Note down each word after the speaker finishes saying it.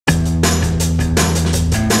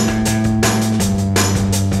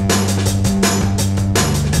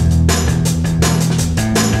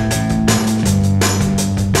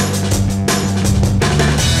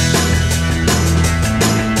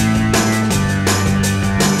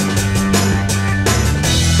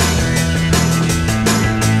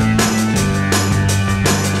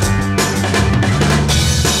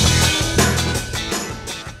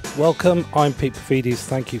Welcome, I'm Pete Paphides.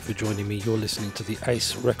 Thank you for joining me. You're listening to the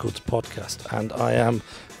Ace Records podcast, and I am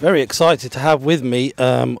very excited to have with me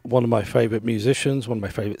one of my favourite musicians, one of my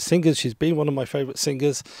favourite singers. She's been one of my favourite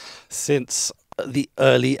singers since the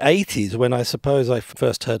early 80s, when I suppose I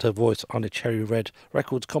first heard her voice on a Cherry Red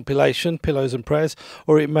Records compilation, Pillows and Prayers,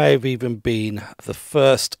 or it may have even been the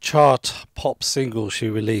first chart pop single she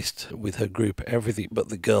released with her group Everything But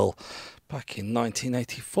the Girl back in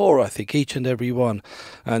 1984, I think, each and every one.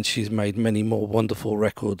 And she's made many more wonderful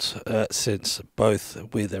records since,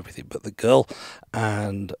 both with Everything But the Girl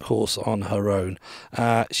and, of course, on her own.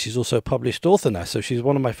 She's also a published author now, so she's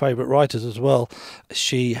one of my favourite writers as well.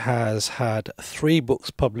 She has had 3 books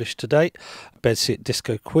published to date: Bedsit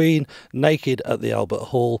Disco Queen, Naked at the Albert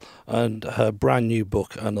Hall, and her brand new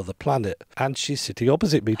book, Another Planet. And she's sitting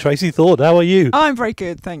opposite me. Tracy Thorn, how are you? I'm very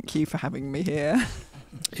good, thank you for having me here.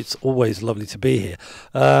 It's always lovely to be here.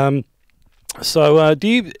 So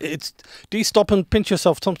do you stop and pinch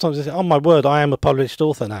yourself sometimes and say, oh my word, I am a published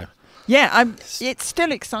author now? Yeah, it's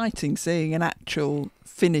still exciting seeing an actual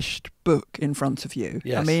finished book in front of you.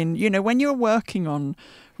 Yes. I mean, you know, when you're working on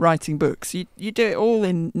writing books, you do it all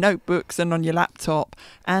in notebooks and on your laptop,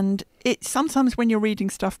 and it sometimes when you're reading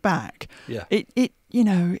stuff back,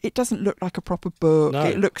 it doesn't look like a proper book. No.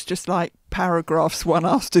 It looks just like paragraphs one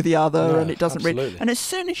after the other, and it doesn't absolutely. read. And as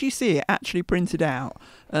soon as you see it actually printed out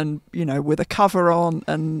and, you know, with a cover on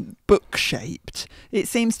and book shaped, it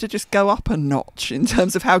seems to just go up a notch in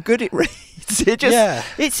terms of how good it reads.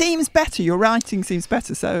 It seems better. Your writing seems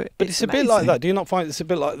better. So, but it's a bit like that. Do you not find it's a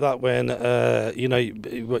bit like that when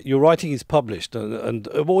your writing is published, and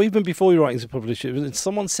or even before your writing is published, if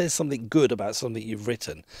someone says something good about something you've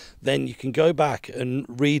written, then you can go back and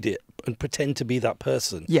read it and pretend to be that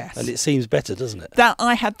person. Yes. And it seems better, doesn't it?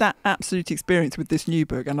 I had that absolute experience with this new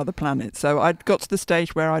book, Another Planet. So I'd got to the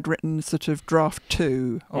stage where I'd written sort of draft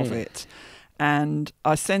 2 of it, and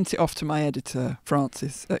I sent it off to my editor,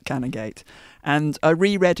 Francis, at Canongate, and I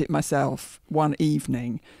reread it myself one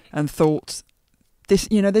evening and thought, this,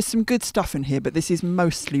 you know, there's some good stuff in here, but this is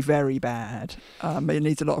mostly very bad. It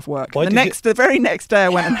needs a lot of work. The very next day I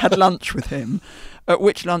went and had lunch with him, at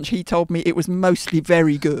which lunch he told me it was mostly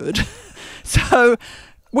very good. So,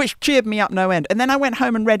 which cheered me up no end. And then I went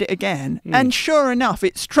home and read it again, and sure enough,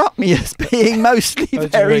 it struck me as being mostly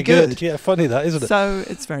very good. Yeah, funny that, isn't it? So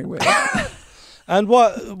it's very weird. And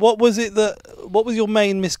what was your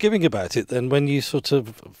main misgiving about it then, when you sort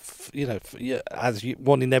of, as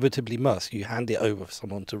one inevitably must, you hand it over for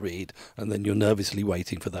someone to read, and then you're nervously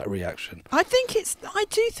waiting for that reaction? I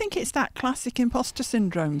do think it's that classic imposter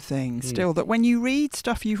syndrome thing still, that when you read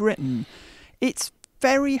stuff you've written, it's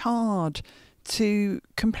very hard to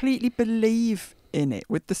completely believe in it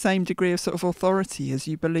with the same degree of sort of authority as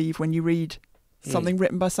you believe when you read something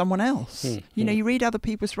written by someone else. You read other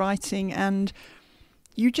people's writing and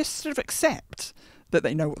you just sort of accept that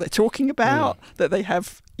they know what they're talking about, that they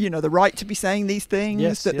have, the right to be saying these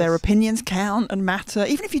things, their opinions count and matter.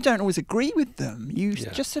 Even if you don't always agree with them, you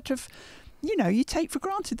just sort of, you take for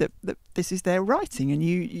granted that this is their writing and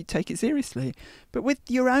you take it seriously. But with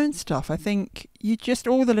your own stuff, I think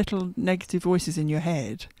all the little negative voices in your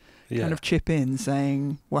head kind of chip in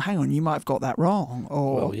saying, well, hang on, you might have got that wrong.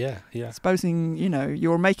 Or supposing,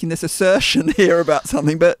 you're making this assertion here about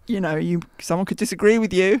something, but, someone could disagree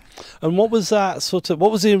with you. And what was that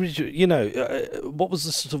what was the original, what was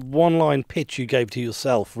the sort of one-line pitch you gave to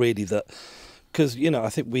yourself, really, that... Because, I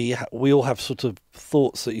think we all have sort of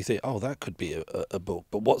thoughts that you think, oh, that could be a book.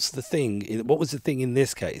 But what was the thing in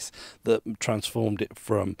this case that transformed it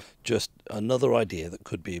from just another idea that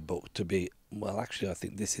could be a book to be, well, actually, I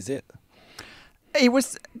think this is it? It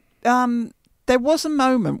was... there was a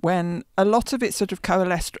moment when a lot of it sort of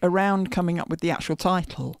coalesced around coming up with the actual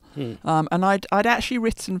title. And I'd actually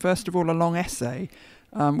written, first of all, a long essay,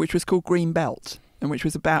 which was called Green Belt, and which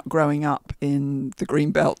was about growing up in the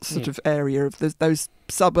Greenbelt sort of area of those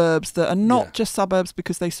suburbs that are not just suburbs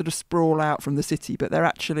because they sort of sprawl out from the city, but they're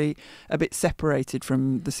actually a bit separated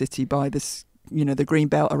from the city by this, the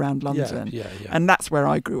Greenbelt around London. And that's where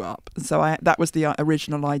I grew up. And so that was the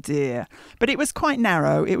original idea. But it was quite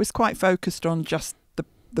narrow. It was quite focused on just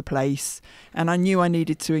the place. And I knew I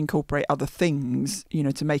needed to incorporate other things,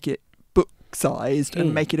 to make it book-sized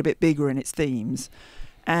and make it a bit bigger in its themes.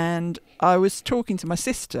 And I was talking to my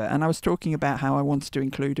sister, and I was talking about how I wanted to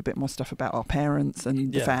include a bit more stuff about our parents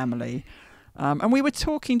and the family. And we were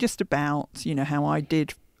talking just about, how I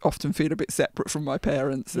did often feel a bit separate from my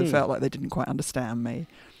parents and felt like they didn't quite understand me.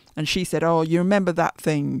 And she said, oh, you remember that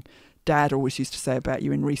thing Dad always used to say about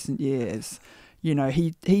you in recent years? you know,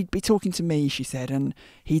 he'd be talking to me, she said, and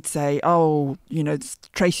he'd say, oh, you know,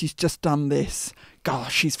 Tracy's just done this.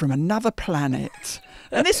 Gosh, she's from another planet.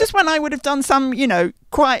 And this is when I would have done some, you know,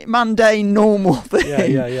 quite mundane, normal thing.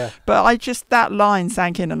 Yeah. But that line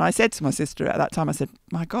sank in, and I said to my sister at that time, I said,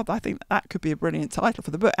 my God, I think that could be a brilliant title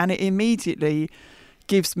for the book. And it immediately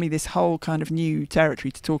gives me this whole kind of new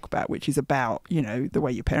territory to talk about, which is about, you know, the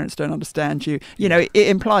way your parents don't understand you. You know, it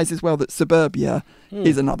implies as well that suburbia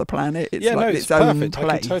is another planet. It's it's own perfect.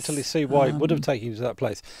 place. I can totally see why it would have taken you to that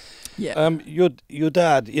place. Yeah. Your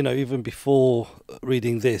dad, you know, even before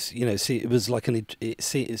reading this, you know, it was like it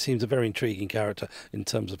seems a very intriguing character in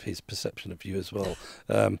terms of his perception of you as well.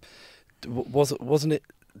 Wasn't it?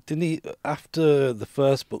 Didn't he, after the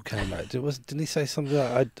first book came out? Didn't he say something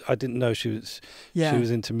like, I didn't know she was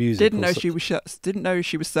into music? Didn't know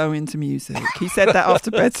she was so into music. He said that after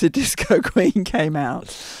Bedford Disco Queen came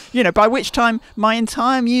out. You know, by which time my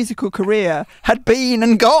entire musical career had been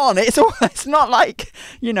and gone. It's not like,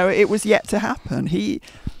 you know, it was yet to happen.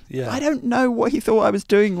 I don't know what he thought I was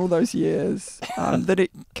doing all those years, that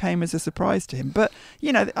it came as a surprise to him. But,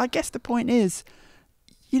 you know, I guess the point is,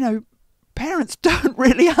 you know, parents don't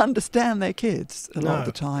really understand their kids a lot of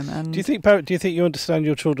the time. And do you think you understand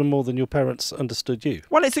your children more than your parents understood you?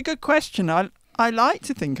 Well, it's a good question. I like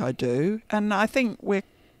to think I do, and I think we're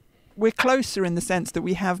closer in the sense that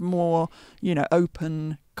we have more, you know,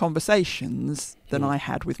 open conversations than I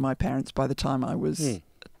had with my parents by the time I was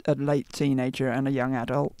a late teenager and a young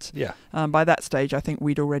adult. Yeah. By that stage, I think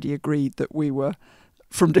we'd already agreed that we were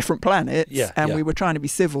from different planets, and we were trying to be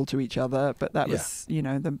civil to each other, but that was, you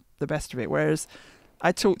know, the best of it. Whereas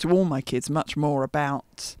I talk to all my kids much more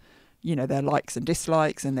about, you know, their likes and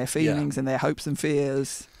dislikes and their feelings and their hopes and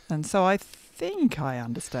fears, and so I think I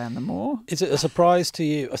understand them more. Is it a surprise to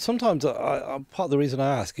you? Sometimes part of the reason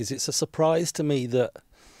I ask is it's a surprise to me that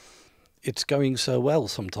it's going so well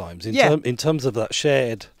sometimes in terms of that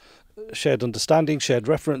shared understanding, shared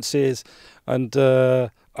references, and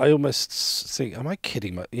I almost think, am I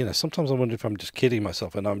kidding? You know, sometimes I wonder if I'm just kidding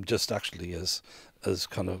myself and I'm just actually as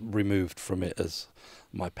kind of removed from it as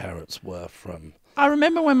my parents were from. I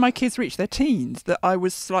remember when my kids reached their teens that I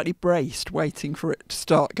was slightly braced waiting for it to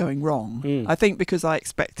start going wrong. I think because I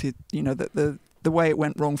expected, you know, that the way it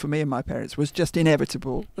went wrong for me and my parents was just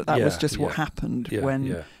inevitable, that was just what happened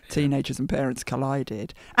when teenagers and parents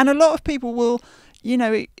collided. And a lot of people will, you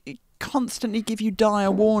know, it constantly give you dire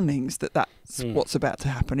warnings that that's what's about to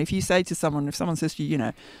happen. If someone says to you, you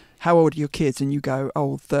know, how old are your kids? And you go,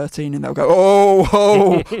 13, and they'll go,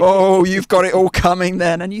 oh, you've got it all coming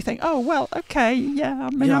then. And you think, oh, well, okay, yeah, I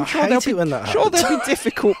mean, I'm sure there'll be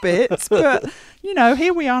difficult bits, but, you know,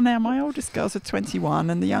 here we are now. My oldest girls are 21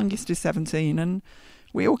 and the youngest is 17, and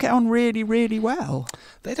we all get on really, really well.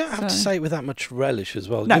 They don't have to say it with that much relish as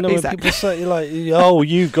well. No, you know, exactly. When people say, like, oh,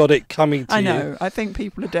 you've got it coming to you. I know. I think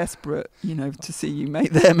people are desperate, you know, to see you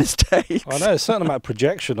make their mistakes. I know. A certain amount of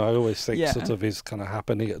projection, I always think, sort of is kind of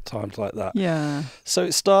happening at times like that. Yeah. So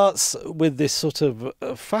it starts with this sort of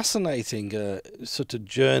fascinating sort of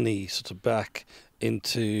journey sort of back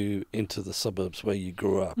into the suburbs where you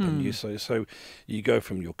grew up, and so you go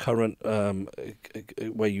from your current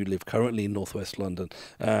where you live currently in northwest London,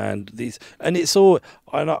 and it's all,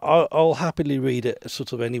 and I'll happily read it,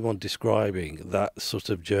 sort of anyone describing that sort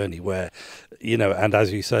of journey where, you know, and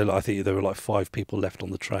as you say, like, I think there were like 5 people left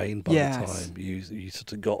on the train by the time you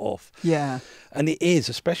sort of got off. Yeah. And it is,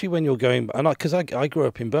 especially when you're going, and because I grew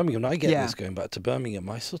up in Birmingham, and I get this going back to Birmingham.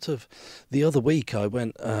 I sort of, the other week I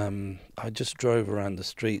went, I just drove around the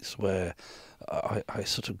streets where I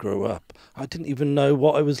sort of grew up. I didn't even know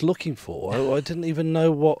what I was looking for. I didn't even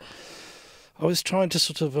know what I was trying to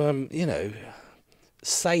sort of, you know,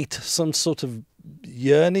 sate some sort of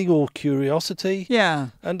yearning or curiosity. Yeah.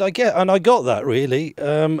 And I got that really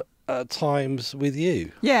at times with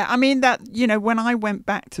you. Yeah, I mean that, you know, when I went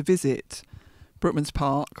back to visit Brookman's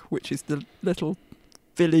Park, which is the little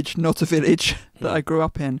village, not a village, that I grew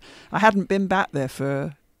up in, I hadn't been back there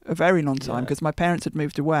for a very long time because my parents had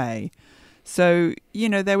moved away. So, you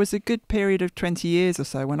know, there was a good period of 20 years or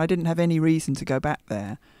so when I didn't have any reason to go back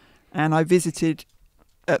there. And I visited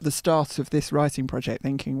at the start of this writing project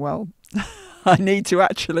thinking, well, I need to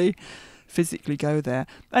actually physically go there.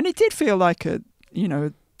 And it did feel like a, you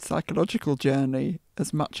know, psychological journey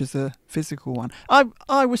as much as a physical one.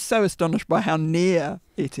 I was so astonished by how near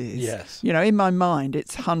it is. Yes. You know, in my mind,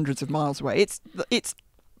 it's hundreds of miles away. It's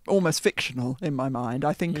almost fictional in my mind.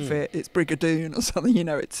 I think of it's Brigadoon or something. You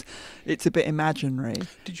know, it's a bit imaginary.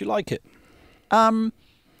 Did you like it?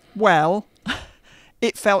 Well,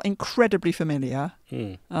 it felt incredibly familiar.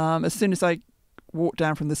 As soon as I walked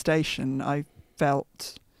down from the station, I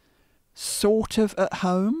felt sort of at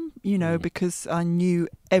home, because I knew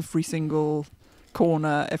every single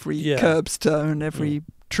corner, every curbstone, every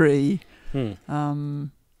tree.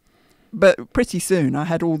 But pretty soon I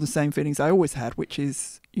had all the same feelings I always had, which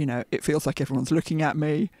is, it feels like everyone's looking at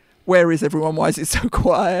me. Where is everyone? Why is it so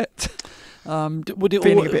quiet?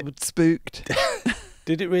 Feeling a bit spooked.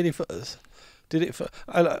 Did it really?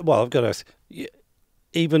 Well, I've got to ask.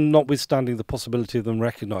 Even notwithstanding the possibility of them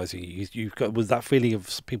recognising you, was that feeling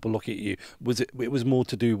of people looking at you? Was it? It was more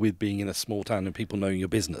to do with being in a small town and people knowing your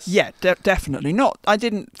business. Yeah, definitely. I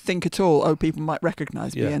didn't think at all. Oh, people might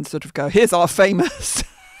recognise me and sort of go, "Here's our famous."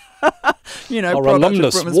 Our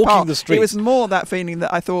alumnus walking the streets. It was more that feeling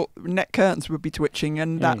that I thought neck curtains would be twitching,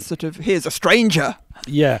 and that sort of, here's a stranger.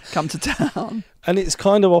 Yeah, come to town. And it's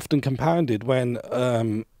kind of often compounded when,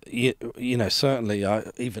 certainly,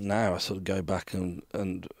 even now I sort of go back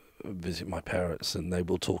and visit my parents, and they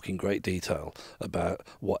will talk in great detail about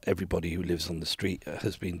what everybody who lives on the street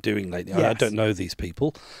has been doing lately. Yes. I don't know these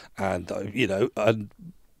people, and and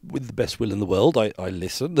with the best will in the world, I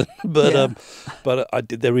listen, but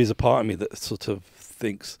there is a part of me that sort of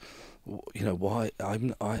thinks, why are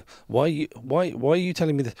you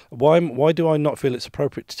telling me this? Why do I not feel it's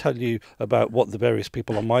appropriate to tell you about what the various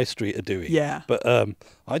people on my street are doing? Yeah. But I'm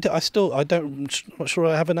not sure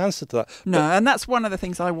I have an answer to that. No, and that's one of the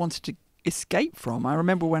things I wanted to escape from. I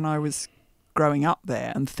remember when I was growing up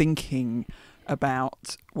there and thinking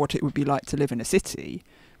about what it would be like to live in a city.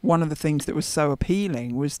 One of the things that was so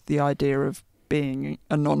appealing was the idea of being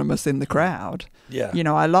anonymous in the crowd. Yeah.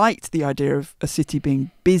 I liked the idea of a city being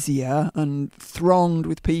busier and thronged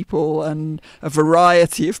with people and a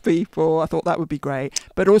variety of people. I thought that would be great.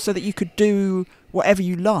 But also that you could do whatever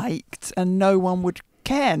you liked and no one would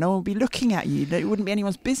care. No one would be looking at you. It wouldn't be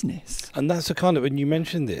anyone's business. And that's a kind of, when you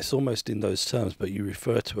mention this, almost in those terms, but you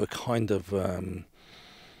refer to a kind of...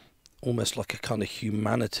 almost like a kind of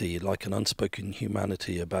humanity, like an unspoken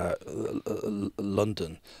humanity about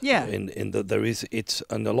London. Yeah. In that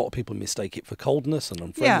and a lot of people mistake it for coldness and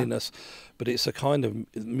unfriendliness, but it's a kind of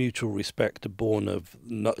mutual respect born of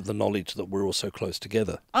the knowledge that we're all so close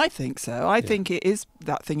together. I think so. I think it is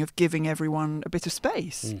that thing of giving everyone a bit of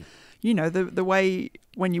space. The way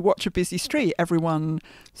when you watch a busy street, everyone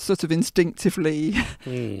sort of instinctively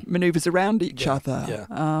manoeuvres around each other.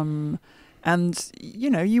 Yeah. And,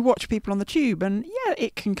 you watch people on the tube and,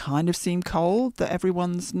 it can kind of seem cold that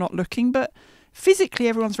everyone's not looking, but physically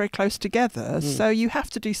everyone's very close together. So you have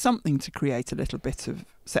to do something to create a little bit of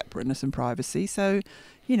separateness and privacy. So,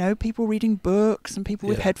 people reading books and people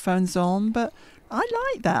with headphones on. But I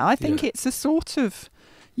like that. I think it's a sort of...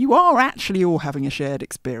 You are actually all having a shared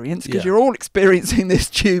experience because you're all experiencing this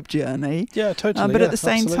tube journey. Yeah, totally. But at the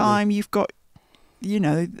same time, you've got...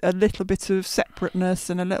 a little bit of separateness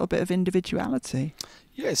and a little bit of individuality.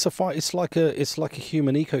 Yeah, it's like a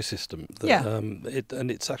human ecosystem. That,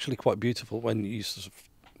 and it's actually quite beautiful when you sort of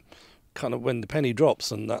kind of when the penny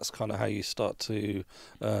drops, and that's kind of how you start to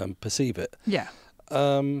perceive it. Yeah.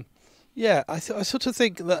 I sort of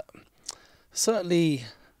think that certainly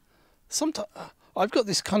sometimes. I've got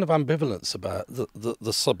this kind of ambivalence about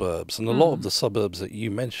the suburbs and a lot of the suburbs that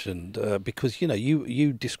you mentioned because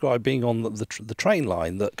you describe being on the train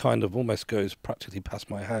line that kind of almost goes practically past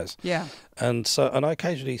my house. Yeah. And I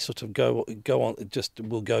occasionally sort of go on,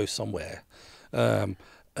 we'll go somewhere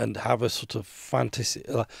and have a sort of fantasy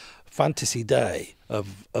day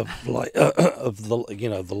of like of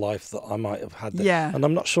the life that I might have had there. Yeah. And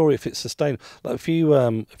I'm not sure if it's sustainable. Like a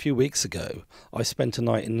few weeks ago, I spent a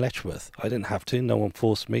night in Letchworth. I didn't have to. No one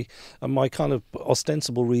forced me. And my kind of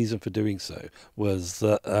ostensible reason for doing so was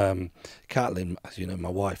that Caitlin, as you know, my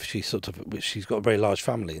wife, she's got a very large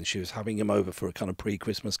family, and she was having him over for a kind of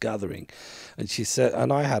pre-Christmas gathering. And she said,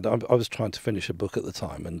 and I was trying to finish a book at the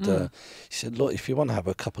time, and she said, look, if you want to have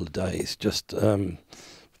a couple of days, just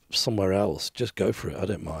somewhere else, just go for it, I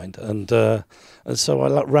don't mind. And so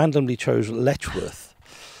I randomly chose Letchworth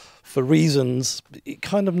for reasons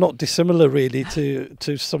kind of not dissimilar really to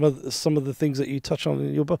some of the things that you touch on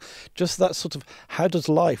in your book. Just that sort of, how does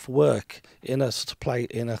life work in a sort of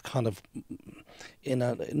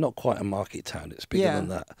not quite a market town, it's bigger than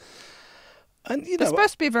that. And there's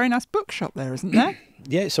supposed to be a very nice bookshop there, isn't there?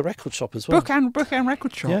 Yeah, it's a record shop as well. Book and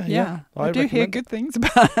record shop. Yeah. I do hear good things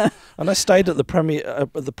about it. And I stayed at the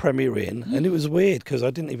Premier Inn, and it was weird because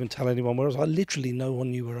I didn't even tell anyone where I was. I literally no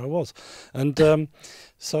one knew where I was, and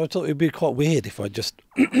so I thought it'd be quite weird if I just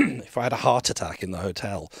if I had a heart attack in the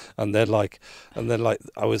hotel, and then like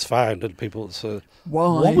I was found, and people said, "Why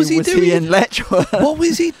what was he doing in Letchworth? What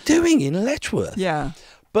was he doing in Letchworth?" Yeah,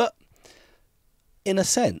 but in a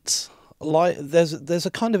sense, like there's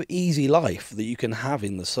a kind of easy life that you can have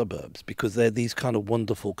in the suburbs because they're these kind of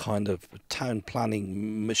wonderful kind of town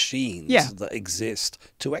planning machines that exist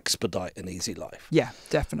to expedite an easy life. Yeah,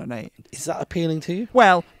 definitely. Is that appealing to you?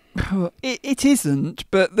 Well, it isn't,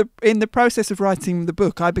 but in the process of writing the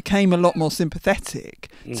book, I became a lot more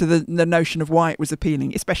sympathetic to the notion of why it was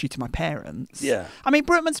appealing, especially to my parents. Yeah. I mean,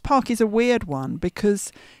 Brookmans Park is a weird one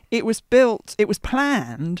because it was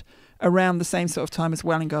planned around the same sort of time as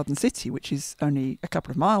Welwyn Garden City, which is only a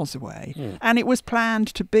couple of miles away. And it was planned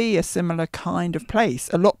to be a similar kind of place,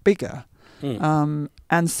 a lot bigger. And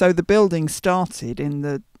so the building started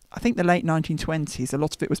in I think the late 1920s. A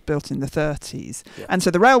lot of it was built in the 30s. Yeah. And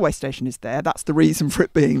so the railway station is there. That's the reason for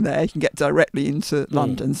it being there. You can get directly into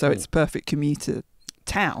London. So it's perfect commuter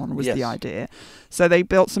town was the idea. So they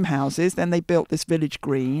built some houses. Then they built this village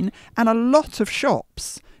green and a lot of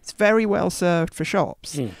shops. It's very well served for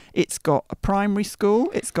shops. It's got a primary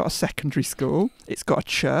school. It's got a secondary school. It's got a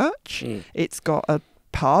church. It's got a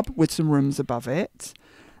pub with some rooms above it.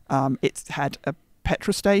 It's had a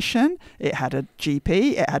petrol station, it had a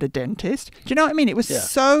GP, it had a dentist. Do you know what I mean? It was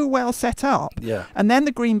so well set up. Yeah. And then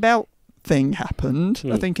the Green Belt thing happened,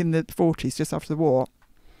 I think in the 40s, just after the war,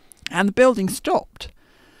 and the building stopped.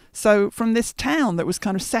 So from this town that was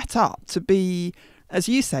kind of set up to be, as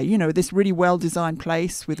you say, you know, this really well-designed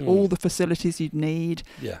place with all the facilities you'd need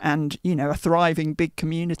and, you know, a thriving big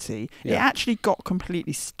community, it actually got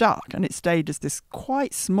completely stuck and it stayed as this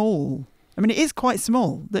quite small... I mean, it is quite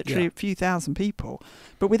small, literally a few thousand people,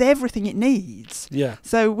 but with everything it needs. Yeah.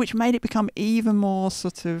 So, which made it become even more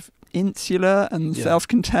sort of insular and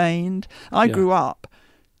self-contained. I grew up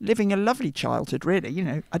living a lovely childhood, really. You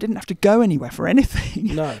know, I didn't have to go anywhere for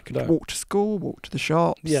anything. No, Could walk to school, walk to the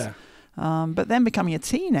shops. Yeah. But then becoming a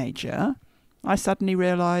teenager, I suddenly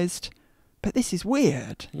realised, but this is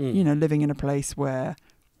weird. You know, living in a place where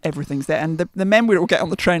everything's there. And the men would all get on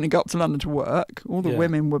the train and go up to London to work. All the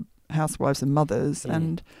women were housewives and mothers,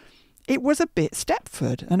 and it was a bit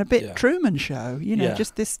Stepford and a bit Truman Show, you know,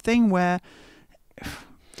 just this thing where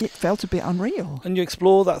it felt a bit unreal. And you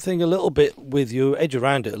explore that thing a little bit with you, edge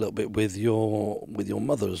around it a little bit with your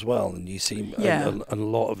mother as well, and you seem and a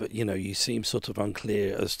lot of it, you know, you seem sort of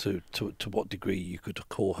unclear as to what degree you could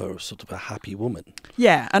call her sort of a happy woman.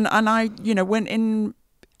 Yeah, and I, you know, when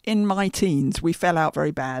in my teens we fell out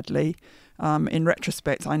very badly. In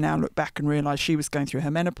retrospect, I now look back and realise she was going through her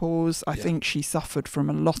menopause. I think she suffered from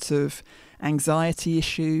a lot of anxiety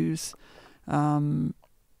issues. You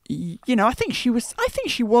know, I think she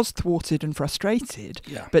was thwarted and frustrated,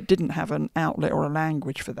 but didn't have an outlet or a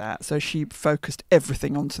language for that. So she focused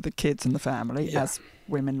everything onto the kids and the family, as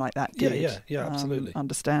women like that did. Yeah, absolutely.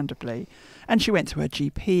 Understandably. And she went to her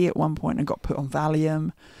GP at one point and got put on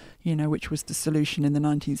Valium, you know, which was the solution in the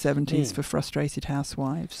 1970s for frustrated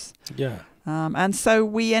housewives. Yeah. And so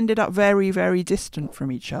we ended up very, very distant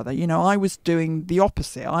from each other. You know, I was doing the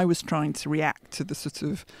opposite. I was trying to react to the sort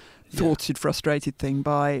of thwarted, frustrated thing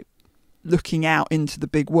by looking out into the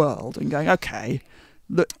big world and going, okay,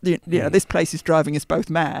 look, you know, this place is driving us both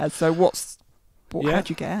mad. So how'd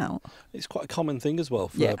you get out? It's quite a common thing as well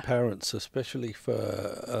for parents, especially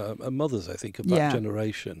for mothers, I think, of that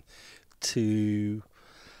generation, to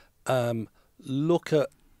look at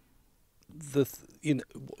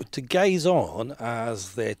to gaze on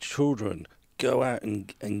as their children go out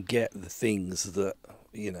and get the things that,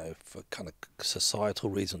 you know, for kind of societal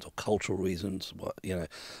reasons or cultural reasons,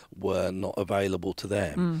 were not available to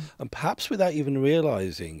them, and perhaps without even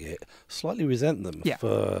realising it, slightly resent them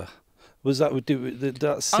for. Was that would do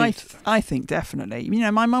that? I think definitely. You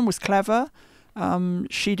know, my mum was clever.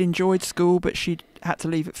 She'd enjoyed school, but she'd had to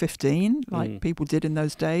leave at 15, like people did in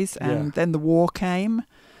those days. And then the war came.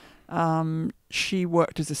 She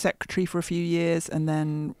worked as a secretary for a few years, and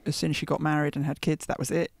then as soon as she got married and had kids, that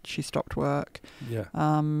was it. She stopped work. Yeah.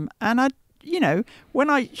 And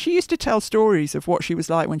she used to tell stories of what she was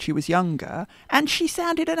like when she was younger, and she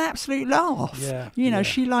sounded an absolute laugh. Yeah.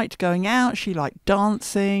 She liked going out. She liked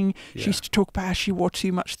dancing. Yeah. She used to talk about how she wore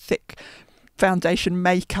too much thick foundation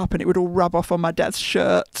makeup and it would all rub off on my dad's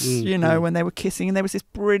shirts, when they were kissing. And there was this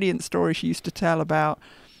brilliant story she used to tell about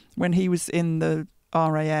when he was in the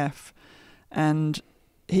RAF and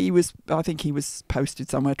I think he was posted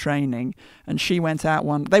somewhere training, and she went out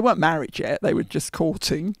they weren't married yet, they were just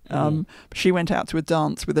courting. She went out to a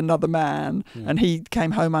dance with another man, and he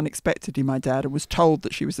came home unexpectedly, my dad, and was told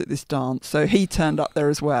that she was at this dance, so he turned up there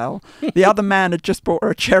as well. The other man had just bought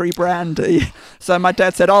her a cherry brandy, so my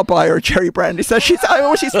dad said, I'll buy her a cherry brandy. So I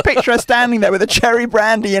always used to picture her standing there with a cherry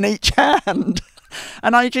brandy in each hand,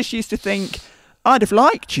 and I just used to think, I'd have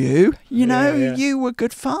liked you, you were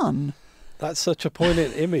good fun. That's such a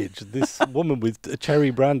poignant image. This woman with a cherry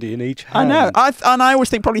brandy in each hand. I know. I always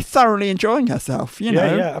think probably thoroughly enjoying herself, you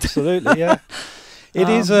know. Yeah, absolutely, yeah. It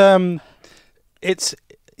is, it's,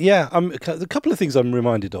 yeah, a couple of things I'm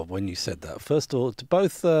reminded of when you said that. First of all, to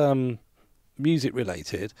both music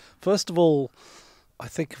related. First of all, I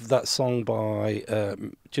think of that song by,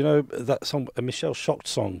 do you know that song, a Michelle Shocked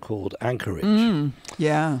song called Anchorage?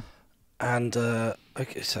 Yeah. And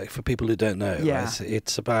okay, so for people who don't know, Yeah.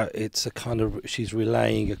 it's a kind of, she's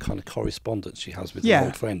relaying a kind of correspondence she has with an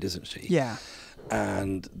old friend, isn't she? Yeah.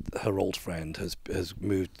 And her old friend has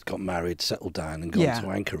moved, got married, settled down, and gone to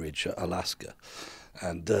Anchorage, Alaska.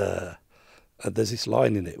 And there's this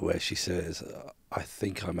line in it where she says, "I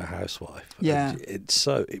think I'm a housewife." Yeah, and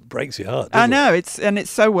it breaks your heart. I know it's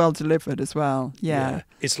so well delivered as well. Yeah,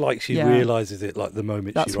 it's like she realizes it like the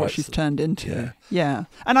moment that's she what writes she's them. turned into. Yeah,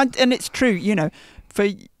 and it's true. You know, for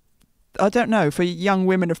young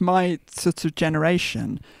women of my sort of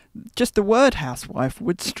generation, just the word housewife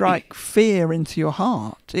would strike fear into your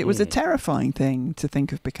heart. It was a terrifying thing to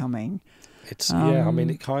think of becoming. It's I mean,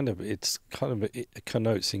 it connotes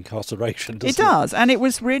incarceration, doesn't it? It does, and it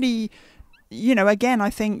was really, you know, again, I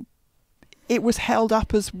think it was held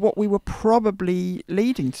up as what we were probably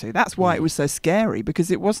leading to. That's why it was so scary,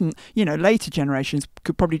 because it wasn't, you know, later generations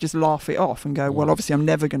could probably just laugh it off and go, well, obviously I'm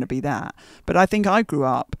never going to be that. But I think I grew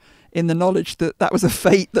up in the knowledge that that was a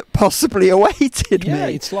fate that possibly awaited me. Yeah,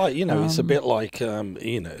 it's like, you know, it's a bit like,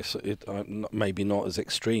 you know, maybe not as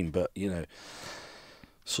extreme, but, you know,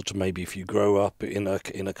 sort of maybe if you grow up in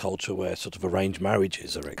a culture where sort of arranged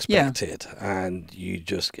marriages are expected, and you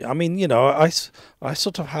just, I mean, you know, I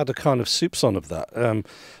sort of had a kind of soupçon of that.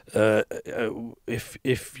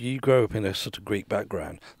 If you grow up in a sort of Greek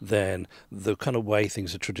background, then the kind of way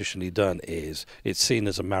things are traditionally done is it's seen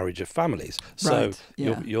as a marriage of families. So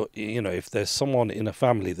you're you know, if there's someone in a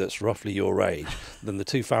family that's roughly your age, then the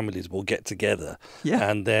two families will get together,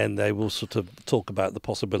 and then they will sort of talk about the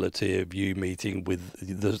possibility of you meeting with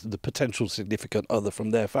the potential significant other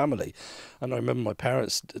from their family. And I remember my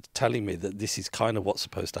parents telling me that this is kind of what's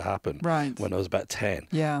supposed to happen when I was about 10.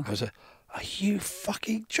 Yeah. I was like, are you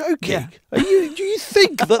fucking joking? Do you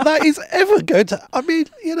think that is ever going to, I mean,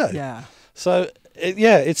 you know. Yeah. So,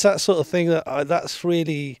 it's that sort of thing that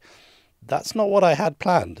that's not what I had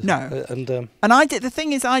planned. No. And I did. The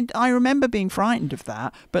thing is, I remember being frightened of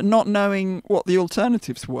that, but not knowing what the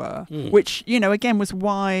alternatives were, which, you know, again, was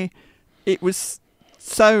why it was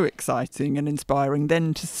so exciting and inspiring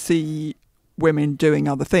then to see women doing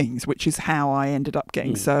other things, which is how I ended up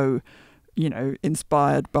getting so, you know,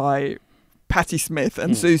 inspired by Patti Smith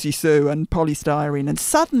and Susie Sue and polystyrene. And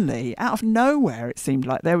suddenly, out of nowhere, it seemed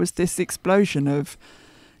like there was this explosion of,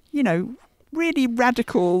 you know, really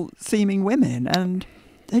radical seeming women, and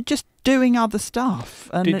they're just doing other stuff.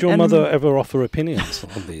 And, did your mother ever offer opinions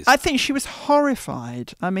on these? I think she was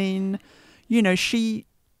horrified. I mean, you know,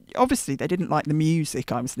 obviously they didn't like the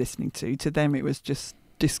music I was listening to. To them, it was just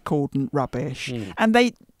discordant rubbish. And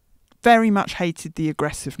they very much hated the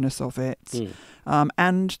aggressiveness of it.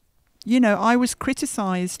 And, you know, I was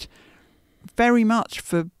criticised very much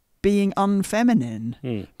for being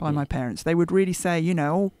unfeminine by my parents. They would really say, you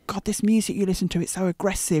know, oh, God, this music you listen to, it's so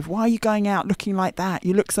aggressive. Why are you going out looking like that?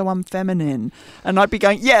 You look so unfeminine. And I'd be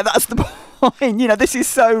going, yeah, that's the point. You know, this is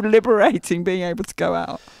so liberating, being able to go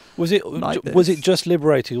out. Was it just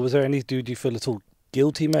liberating, or was there any, did you feel a little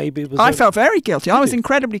guilty maybe? I felt very guilty. I was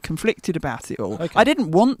incredibly conflicted about it all. Okay. I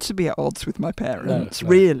didn't want to be at odds with my parents,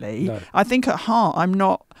 really. No. I think at heart I'm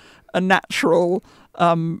not a natural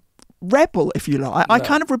rebel, if you like. I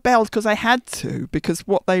kind of rebelled because I had to, because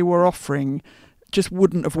what they were offering just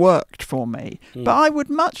wouldn't have worked for me. But I would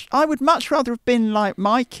much rather have been like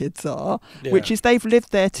my kids are, which is they've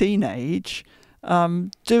lived their teenage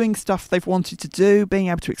doing stuff they've wanted to do, being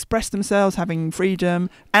able to express themselves, having freedom,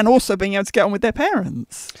 and also being able to get on with their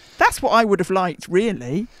parents. That's what I would have liked,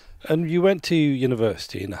 really. And you went to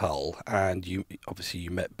university in Hull, and you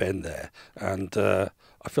met Ben there, and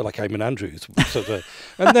I feel like Eamon Andrews sort of,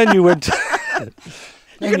 and then you went.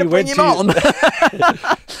 You're going to bring him on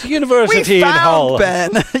to university in Hull.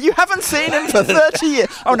 Ben, you haven't seen him for 30 years.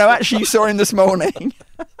 Oh no, actually, you saw him this morning.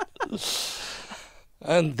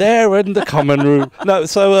 And there in the common room. No,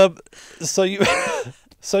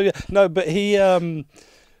 but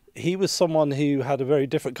he was someone who had a very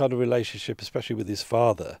different kind of relationship, especially with his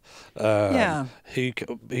father.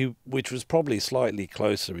 Which was probably slightly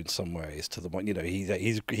closer in some ways to the one, you know,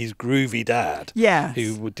 his groovy dad. Yeah.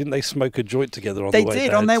 Didn't they smoke a joint together on the way down? They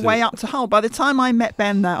did, on their way up to Hull. By the time I met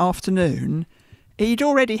Ben that afternoon, he'd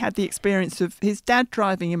already had the experience of his dad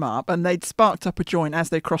driving him up, and they'd sparked up a joint as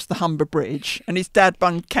they crossed the Humber Bridge, and his dad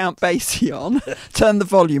bunged Count Basie on, turned the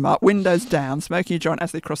volume up, windows down, smoking a joint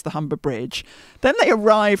as they crossed the Humber Bridge. Then they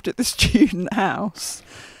arrived at the student house,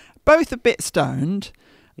 both a bit stoned.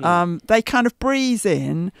 They kind of breeze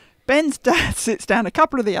in. Ben's dad sits down. A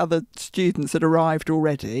couple of the other students had arrived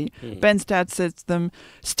already. Ben's dad says to them,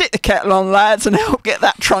 "Stick the kettle on, lads, and help get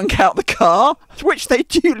that trunk out the car," which they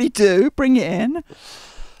duly do, bring it in.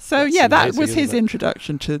 So, that's that amazing, was his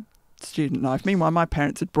introduction to student life. Meanwhile, my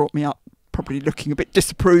parents had brought me up probably looking a bit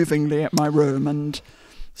disapprovingly at my room and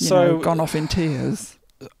gone off in tears.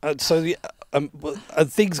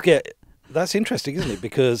 Things get... That's interesting, isn't it?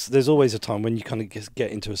 Because there's always a time when you kind of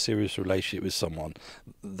get into a serious relationship with someone,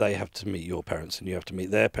 they have to meet your parents and you have to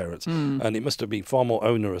meet their parents. And it must have been far more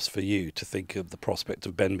onerous for you to think of the prospect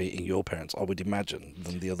of Ben meeting your parents, I would imagine,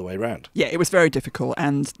 than the other way around. Yeah, it was very difficult,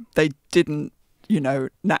 and they didn't,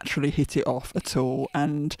 naturally hit it off at all.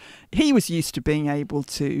 And he was used to being able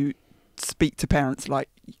to speak to parents like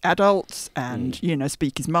adults and,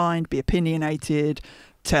 speak his mind, be opinionated,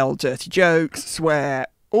 tell dirty jokes, swear,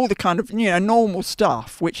 all the kind of, normal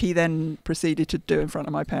stuff, which he then proceeded to do in front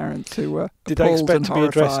of my parents, who were Did they expect to be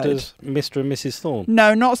addressed as Mr. and Mrs. Thorn?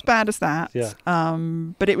 No, not as bad as that. Yeah.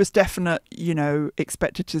 But it was definite,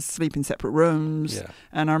 expected to sleep in separate rooms. Yeah.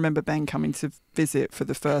 And I remember Ben coming to visit for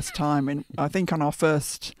the first time, and I think on our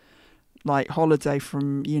first holiday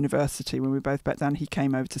from university, when we were both back down, he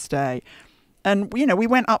came over to stay. And, we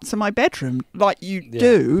went up to my bedroom like you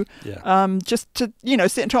do, just to,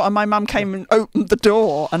 sit and talk. And my mum came and opened the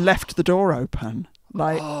door and left the door open.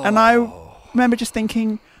 And I remember just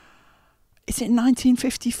thinking, is it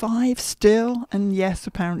 1955 still? And yes,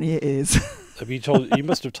 apparently it is. Have you told? You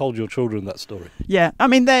must have told your children that story. Yeah. I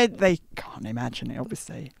mean, they can't imagine it,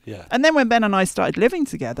 obviously. Yeah. And then when Ben and I started living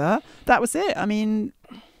together, that was it. I mean,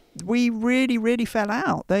 we really, really fell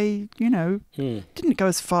out. They, didn't go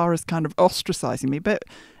as far as kind of ostracising me, but,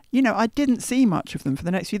 I didn't see much of them for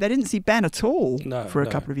the next few. They didn't see Ben at all for a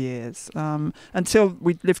couple of years, until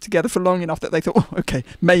we lived together for long enough that they thought, oh, okay,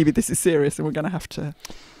 maybe this is serious and we're going to have to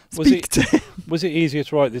speak to him. Was it easier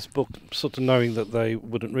to write this book sort of knowing that they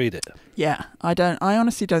wouldn't read it? Yeah, I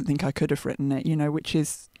honestly don't think I could have written it, which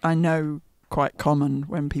is, I know, quite common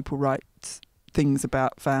when people write things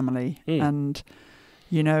about family and...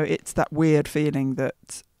 it's that weird feeling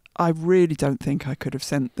that I really don't think I could have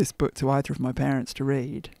sent this book to either of my parents to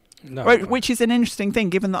read. No, which is an interesting thing,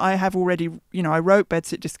 given that I have already, I wrote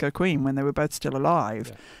Bedsit Disco Queen when they were both still alive.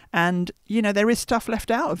 Yeah. And, there is stuff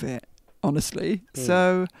left out of it, honestly.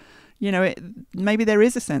 So, maybe there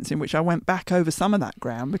is a sense in which I went back over some of that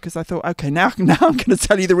ground because I thought, okay, now I'm going to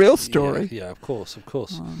tell you the real story. Yeah, of course.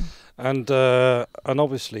 And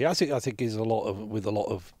obviously, I think is with a lot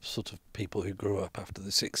of sort of people who grew up after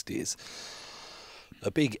the 60s,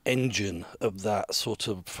 a big engine of that sort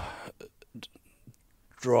of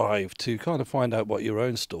drive to kind of find out what your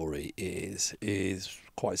own story is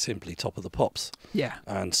quite simply Top of the Pops. Yeah.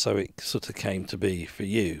 And so it sort of came to be for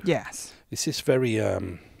you. Yes. It's this very...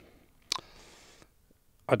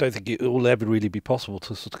 I don't think it will ever really be possible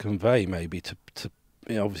to sort of convey, maybe to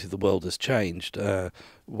obviously the world has changed.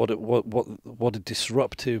 What a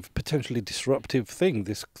potentially disruptive thing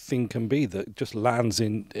this thing can be that just lands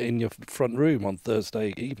in your front room on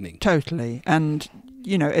Thursday evening. Totally, and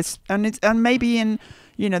it's maybe in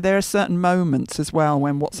there are certain moments as well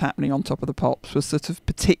when what's happening on Top of the Pops was sort of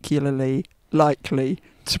particularly likely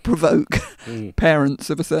to provoke parents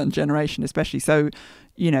of a certain generation, especially. So,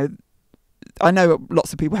 I know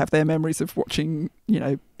lots of people have their memories of watching,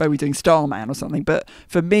 Bowie doing Starman or something, but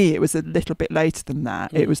for me it was a little bit later than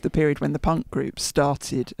that. It was the period when the punk groups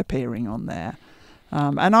started appearing on there.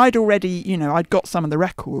 And I'd already, I'd got some of the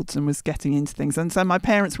records and was getting into things. And so my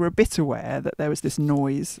parents were a bit aware that there was this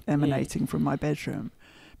noise emanating from my bedroom.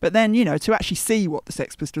 But then, to actually see what the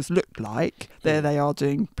Sex Pistols looked like, there they are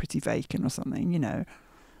doing Pretty Vacant or something,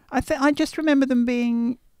 I just remember them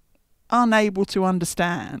being... unable to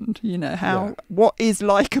understand, what is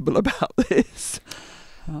likeable about this.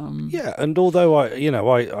 And although I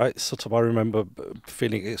remember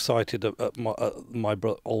feeling excited at my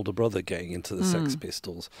older brother getting into the Sex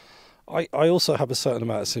Pistols, I also have a certain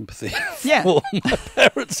amount of sympathy for my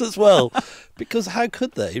parents as well, because how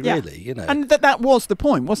could they really, And that was the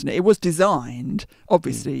point, wasn't it? It was designed,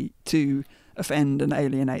 obviously, to offend and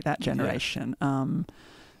alienate that generation. Yeah.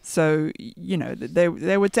 So,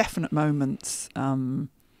 there were definite moments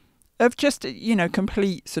of just,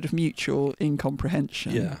 complete sort of mutual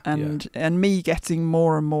incomprehension and me getting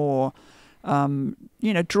more and more,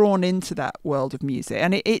 drawn into that world of music.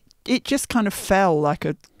 And it just kind of fell like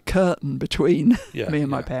a curtain between Yeah, me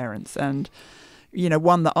and my parents. And, you know,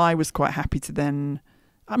 one that I was quite happy to then,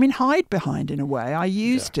 I mean, hide behind in a way. I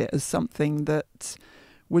used it as something that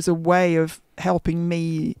was a way of helping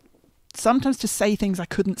me sometimes to say things I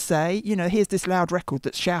couldn't say. You know, here's this loud record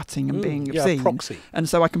that's shouting and being obscene. Proxy. And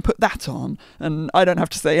so I can put that on and I don't have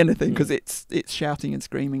to say anything because it's shouting and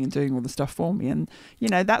screaming and doing all the stuff for me. And, you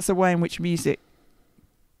know, that's a way in which music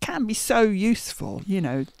can be so useful, you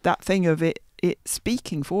know, that thing of it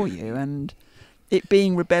speaking for you and it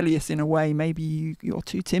being rebellious in a way maybe you're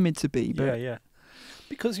too timid to be. But Yeah.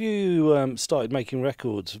 Because you started making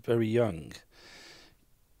records very young,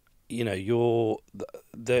 you know,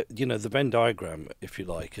 the Venn diagram, if you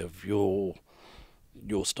like, of you're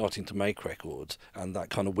starting to make records and that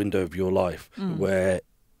kind of window of your life where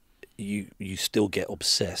you still get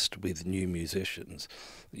obsessed with new musicians.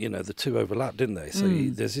 You know, the two overlap, didn't they? So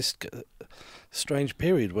there's this strange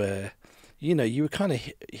period where, you know, you were kind of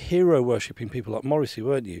hero worshipping people like Morrissey,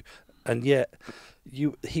 weren't you? And yet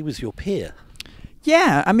he was your peer.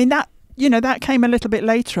 Yeah, I mean, that, you know, that came a little bit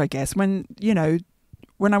later, I guess, when, you know,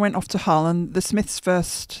 when I went off to Hull and the Smiths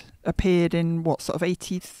first appeared in what, sort of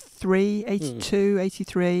 83, 82,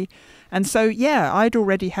 83. And so, yeah, I'd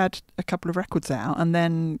already had a couple of records out and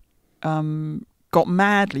then got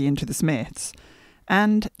madly into the Smiths.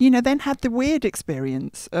 And, you know, then had the weird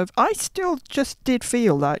experience of, I still just did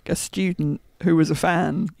feel like a student who was a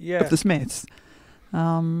fan of the Smiths.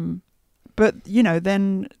 But, you know,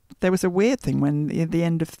 then there was a weird thing when at the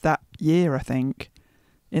end of that year, I think,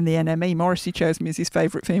 in the NME, Morrissey chose me as his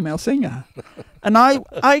favourite female singer. And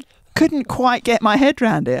I couldn't quite get my head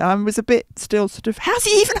around it. I was a bit still sort of, how's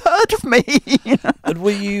he even heard of me? You know? And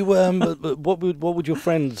were you, what would your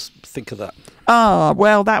friends think of that?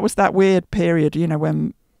 Well, that was that weird period, you know,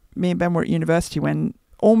 when me and Ben were at university when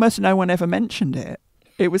almost no one ever mentioned it.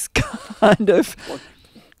 It was kind of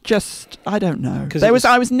just, I don't know.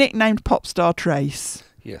 I was nicknamed Pop Star Trace.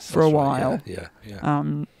 Yes, for a while. Yeah.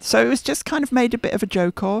 So it was just kind of made a bit of a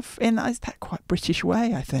joke of, in that quite British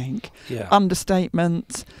way, I think. Yeah.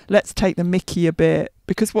 Understatement. Let's take the mickey a bit,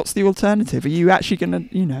 because what's the alternative? Are you actually going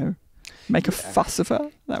to, you know, make a fuss of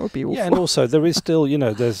her? That would be awful. Yeah, and also there is still, you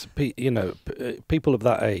know, there's people of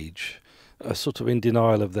that age are sort of in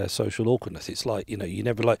denial of their social awkwardness. It's like, you know, you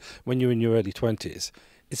never, like when you're in your early 20s.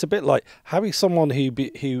 It's a bit like having someone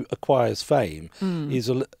who acquires fame is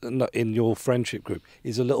in your friendship group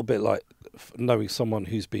is a little bit like knowing someone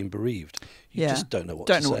who's been bereaved. You just don't know what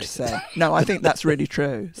to say. No, I think that's really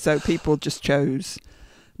true. So people just chose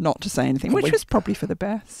not to say anything, which was probably for the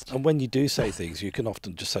best. And when you do say things, you can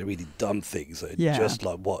often just say really dumb things. Just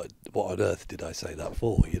like, what on earth did I say that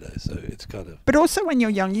for? You know, so it's kind of. But also when you're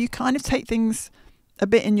young, you kind of take things a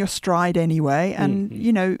bit in your stride anyway, and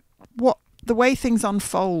you know the way things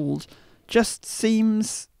unfold just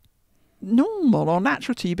seems normal or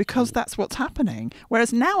natural to you because that's what's happening.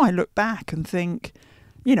 Whereas now I look back and think,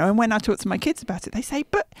 you know, and when I talk to my kids about it, they say,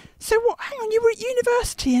 but so what, hang on, you were at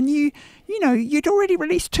university and you know, you'd already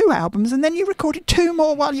released 2 albums and then you recorded 2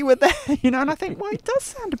 more while you were there, you know, and I think, well, it does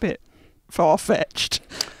sound a bit far-fetched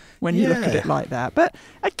when you look at it like that. But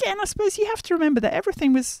again, I suppose you have to remember that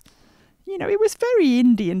everything was, you know, it was very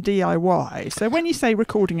indie and DIY. So when you say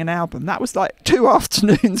recording an album, that was like 2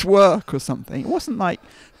 afternoons work or something. It wasn't like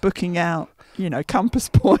booking out, you know, Compass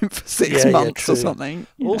Point for 6 months or something.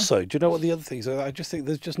 Also, do you know what the other thing is? I just think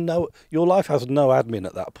there's just your life has no admin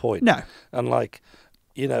at that point. No. And like,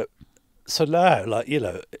 you know, so now, like, you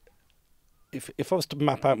know, if I was to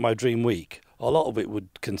map out my dream week, a lot of it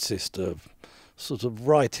would consist of sort of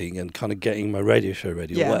writing and kind of getting my radio show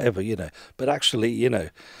ready or whatever, you know. But actually, you know,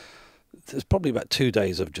 there's probably about 2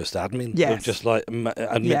 days of just admin. Yes. Of just like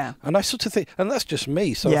admin. Yeah. And I sort of think, and that's just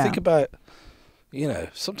me. So I think about, you know,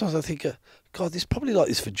 sometimes I think, God, this is probably like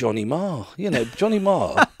this for Johnny Marr. You know, Johnny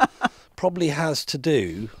Marr probably has to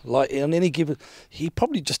do, like, on any given, he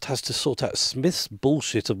probably just has to sort out Smith's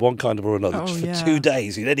bullshit of one kind or another for 2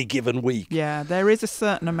 days in any given week. Yeah, there is a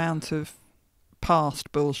certain amount of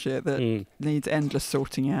past bullshit that needs endless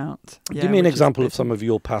sorting out. Yeah, give me an example of some of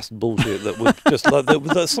your past bullshit that would just like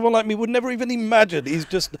that someone like me would never even imagine is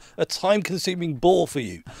just a time-consuming bore for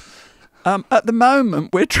you. At the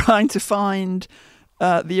moment, we're trying to find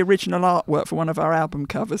the original artwork for one of our album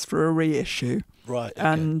covers for a reissue. Right. Okay.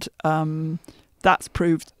 And that's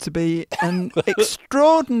proved to be an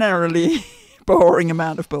extraordinarily boring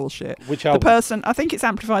amount of bullshit. Which album? The person, I think it's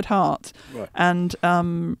Amplified Heart. Right. And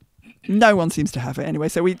no one seems to have it anyway.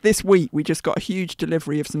 So this week we just got a huge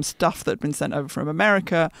delivery of some stuff that had been sent over from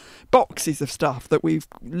America, boxes of stuff that we've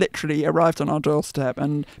literally arrived on our doorstep.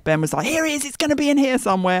 And Ben was like, here it is, it's going to be in here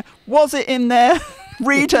somewhere. Was it in there?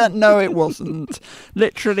 Reader, no, it wasn't.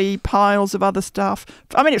 Literally piles of other stuff.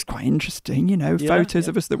 I mean, it was quite interesting, photos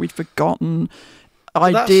of us that we'd forgotten,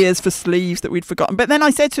 ideas for sleeves that we'd forgotten. But then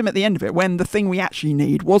I said to him at the end of it, when the thing we actually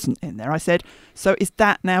need wasn't in there, I said, so is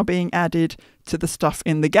that now being added to the stuff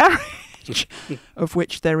in the garage, of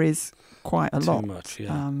which there is quite a lot. Too much,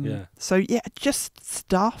 yeah. So, just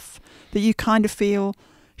stuff that you kind of feel,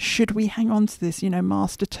 should we hang on to this?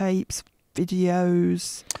 Master tapes,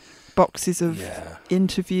 videos, boxes of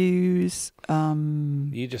interviews.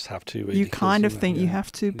 You just have to. Really, you kind of think you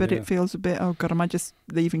have to, but it feels a bit, oh God, am I just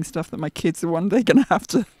leaving stuff that my kids are one day going to have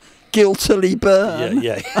to guiltily burn?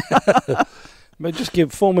 Yeah. But just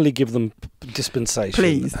formally give them dispensation.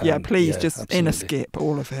 Please, please, just absolutely. in a skip,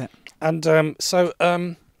 all of it. And so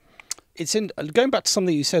it's going back to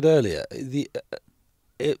something you said earlier.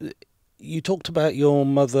 You talked about your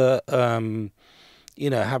mother.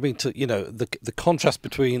 Having to, the contrast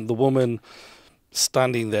between the woman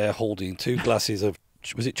standing there holding 2 glasses of,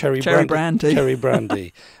 was it cherry brandy? Cherry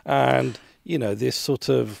brandy. And, this sort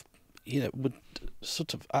of, would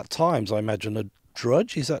sort of at times, I imagine, a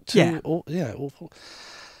drudge. Is that too? Yeah. Awful.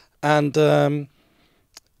 And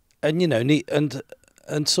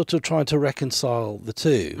sort of trying to reconcile the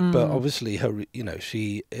two. But obviously her, and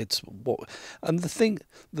the thing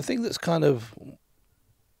that's kind of,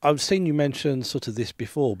 I've seen you mention sort of this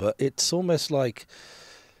before, but it's almost like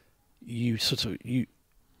you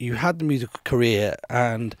had the musical career,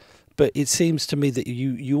 but it seems to me that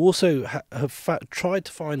you also have tried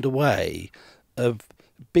to find a way of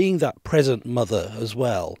being that present mother as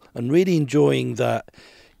well, and really enjoying that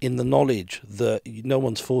in the knowledge that no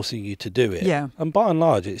one's forcing you to do it. Yeah. And by and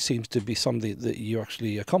large, it seems to be something that you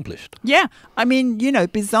actually accomplished. Yeah. I mean,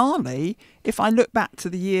 bizarrely, if I look back to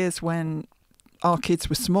the years when our kids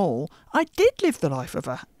were small, I did live the life of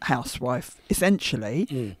a housewife,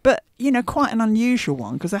 essentially, but, quite an unusual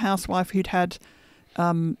one, because a housewife who'd had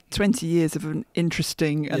 20 years of an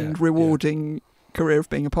interesting and rewarding career of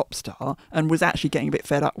being a pop star, and was actually getting a bit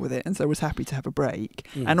fed up with it, and so was happy to have a break.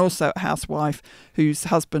 And also a housewife whose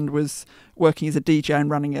husband was working as a DJ and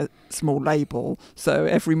running a small label, so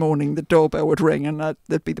every morning the doorbell would ring and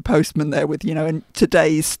there'd be the postman there with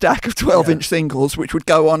today's stack of 12-inch singles, which would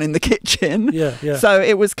go on in the kitchen. So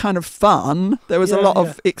it was kind of fun. There was a lot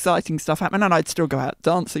of exciting stuff happening, and I'd still go out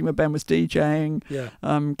dancing when Ben was DJing,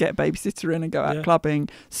 get a babysitter in and go out clubbing.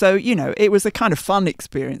 So it was a kind of fun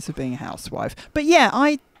experience of being a housewife. But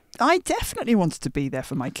I definitely wanted to be there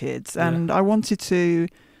for my kids, and I wanted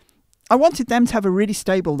them to have a really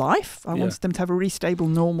stable life. I wanted them to have a really stable,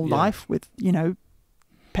 normal life with,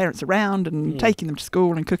 parents around and taking them to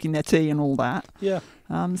school and cooking their tea and all that.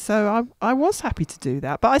 So I was happy to do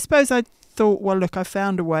that. But I suppose I thought, well, look, I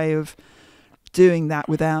found a way of doing that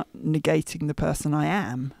without negating the person I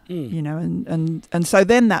am, and so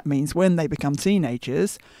then that means when they become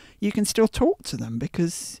teenagers, you can still talk to them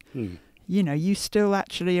because, you still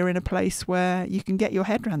actually are in a place where you can get your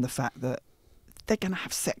head around the fact that they're going to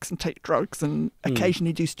have sex and take drugs and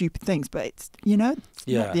occasionally do stupid things, but it's, not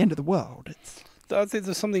the end of the world. I think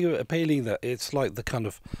there's something appealing that it's like the kind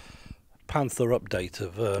of Panther update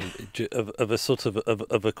of a sort of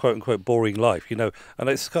a quote unquote boring life, and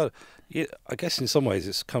it's kind of, I guess in some ways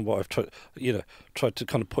it's kind of what I've tried to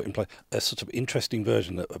kind of put in place, a sort of interesting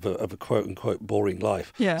version of a quote unquote boring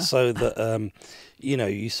life. So that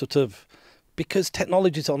you sort of, because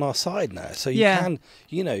technology's on our side now, so you can,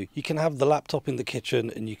 you can have the laptop in the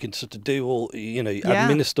kitchen and you can sort of do all,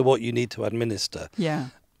 administer what you need to administer.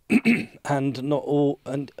 And not all,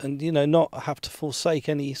 and not have to forsake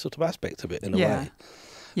any sort of aspect of it in a way.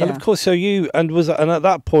 And of course, so at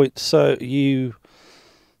that point, so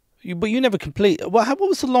but you never complete. Well, what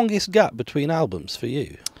was the longest gap between albums for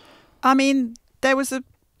you? I mean, there was a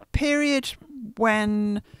period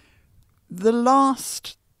when the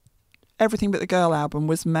last Everything But the Girl album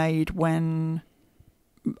was made when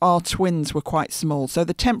our twins were quite small. So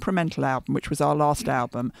the Temperamental album, which was our last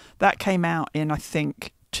album, that came out in, I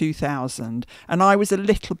think, 2000, and I was a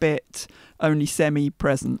little bit only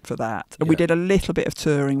semi-present for that. And we did a little bit of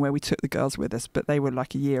touring where we took the girls with us, but they were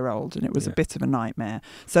like a year old, and it was a bit of a nightmare.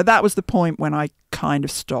 So that was the point when I kind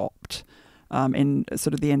of stopped, in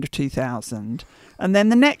sort of the end of 2000. And then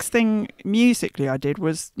the next thing musically I did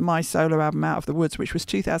was my solo album Out of the Woods, which was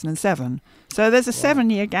 2007. So there's a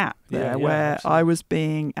 7-year gap there where absolutely. I was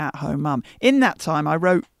being at-home mum. In that time, I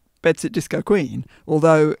wrote Bedsit Disco Queen,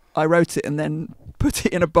 although I wrote it and then put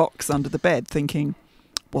it in a box under the bed thinking,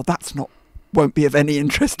 well, won't be of any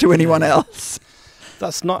interest to anyone else.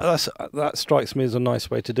 That strikes me as a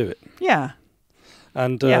nice way to do it. Yeah.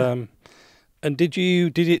 And did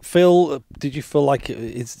you feel like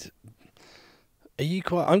it's, Are you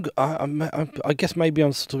quite? I guess maybe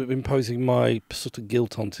I'm sort of imposing my sort of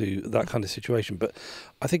guilt onto that kind of situation, but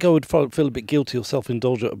I think I would feel a bit guilty or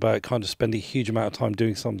self-indulgent about kind of spending a huge amount of time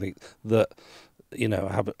doing something that, you know,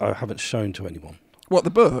 I haven't shown to anyone. What,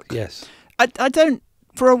 the book? Yes. I don't.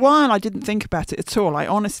 For a while, I didn't think about it at all. I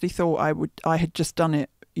honestly thought I had just done it,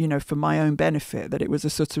 you know, for my own benefit. That it was a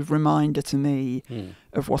sort of reminder to me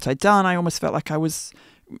of what I'd done. I almost felt like I was,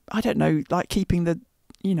 I don't know, like keeping the,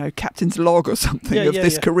 you know, captain's log or something of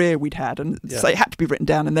this career we'd had, and so it had to be written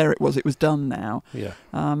down, and there it was done now.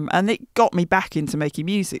 And it got me back into making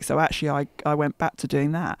music, so actually I went back to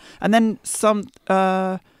doing that. And then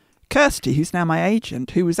Kirsty, who's now my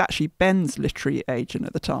agent, who was actually Ben's literary agent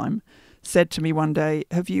at the time, said to me one day,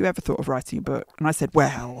 have you ever thought of writing a book? And I said,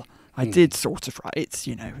 well, I did sort of write. It's,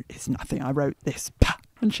 you know, it's nothing. I wrote this.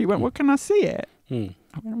 And she went, well, can I see it? I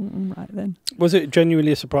went, right then. Was it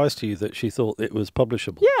genuinely a surprise to you that she thought it was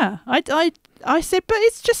publishable? Yeah, I said, but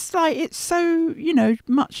it's just like, it's so, you know,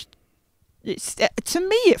 much. It's, to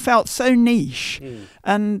me, it felt so niche,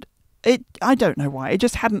 and I don't know why. It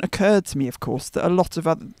just hadn't occurred to me, of course, that a lot of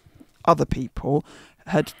other people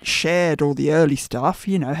had shared all the early stuff.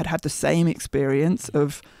 You know, had the same experience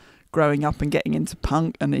of growing up and getting into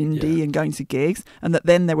punk and indie and going to gigs, and that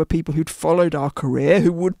then there were people who'd followed our career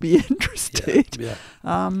who would be interested.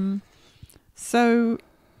 So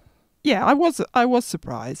yeah, I was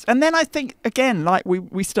surprised. And then I think, again, like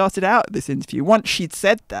we started out this interview, once she'd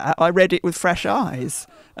said that, I read it with fresh eyes,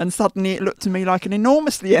 and suddenly it looked to me like an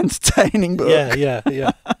enormously entertaining book. Yeah.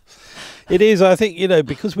 It is. I think, you know,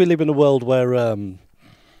 because we live in a world where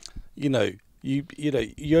you know,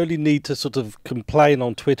 you only need to sort of complain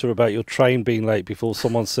on Twitter about your train being late before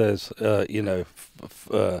someone says, you know,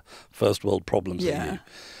 first world problems at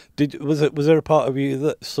you. Was there a part of you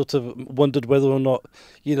that sort of wondered whether or not,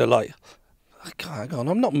 you know, like, hang on,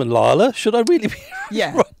 I'm not Malala. Should I really be?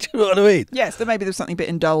 Yeah. Right, do you know what I mean? Yes, there maybe there's something a bit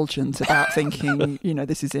indulgent about thinking, you know,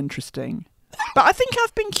 this is interesting. But I think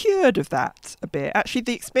I've been cured of that a bit. Actually,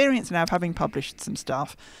 the experience now of having published some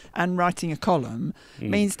stuff and writing a column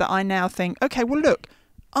means that I now think, okay, well, look,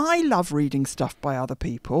 I love reading stuff by other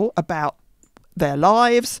people about their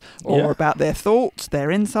lives or about their thoughts,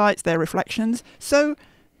 their insights, their reflections. So,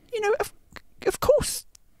 you know, of course,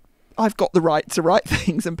 I've got the right to write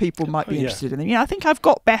things, and people might be interested in them. You know, I think I've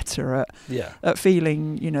got better at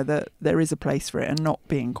feeling, you know, that there is a place for it and not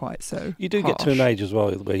being quite so. You do harsh. get to an age as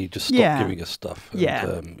well where you just stop giving us stuff.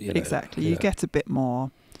 And, you know, exactly. You get a bit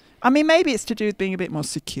more. I mean, maybe it's to do with being a bit more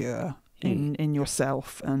secure in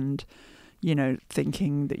yourself, and, you know,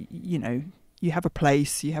 thinking that, you know, you have a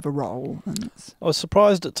place, you have a role. And I was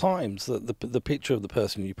surprised at times that the picture of the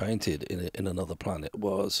person you painted in Another Planet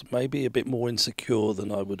was maybe a bit more insecure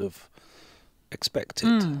than I would have expected,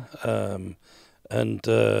 and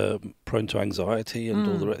prone to anxiety and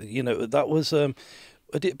all the rest. You know, that was had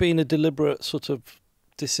it been a deliberate sort of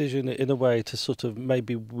decision in a way to sort of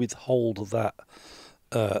maybe withhold that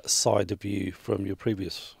side of you from your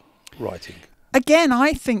previous writing? Again,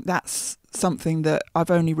 I think that's something that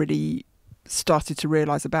I've only really started to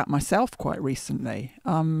realise about myself quite recently.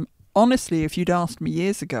 Honestly, if you'd asked me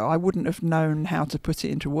years ago, I wouldn't have known how to put it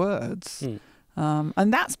into words.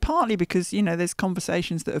 And that's partly because, you know, there's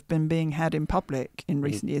conversations that have been being had in public in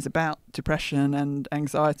recent years about depression and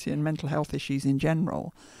anxiety and mental health issues in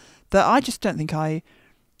general, that I just don't think I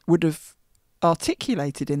would have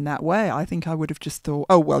articulated in that way. I think I would have just thought,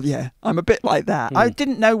 oh, well, yeah, I'm a bit like that. I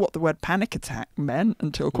didn't know what the word panic attack meant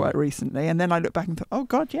until quite recently. And then I look back and thought, oh,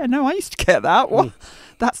 God, yeah, no, I used to get that. Well,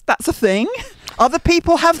 that's a thing. Other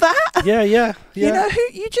people have that. Yeah. You know,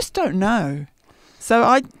 you just don't know.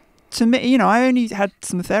 So to me, you know, I only had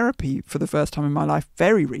some therapy for the first time in my life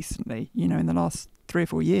very recently, you know, in the last 3 or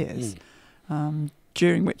 4 years,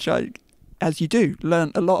 during which I, as you do,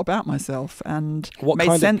 learned a lot about myself and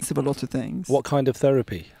made sense of a lot of things. What kind of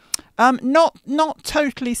therapy? Not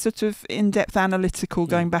totally sort of in-depth analytical,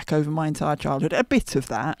 going back over my entire childhood. A bit of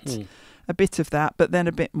that, but then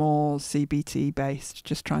a bit more CBT based,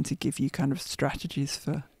 just trying to give you kind of strategies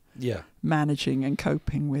for managing and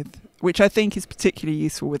coping with, which I think is particularly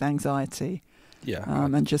useful with anxiety.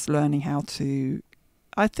 And just learning how to,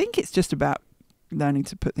 I think it's just about learning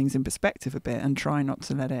to put things in perspective a bit and try not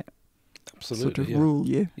to let it sort of rule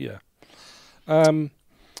you.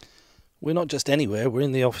 We're not just anywhere, we're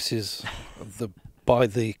in the offices of by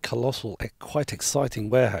the colossal, quite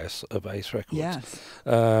exciting warehouse of Ace Records.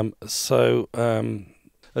 Have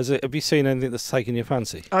you seen anything that's taken your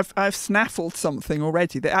fancy? I've snaffled something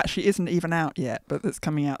already that actually isn't even out yet, but that's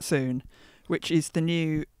coming out soon, which is the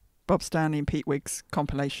new Bob Stanley and Pete Wiggs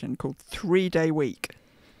compilation called 3 Day Week.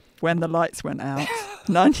 when the lights went out,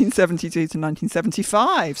 1972 to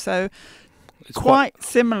 1975. So It's quite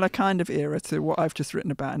similar kind of era to what I've just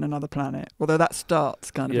written about in Another Planet, although that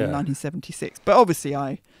starts kind of in 1976. But obviously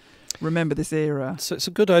I remember this era. So it's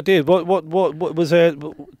a good idea. What was there?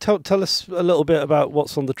 Tell us a little bit about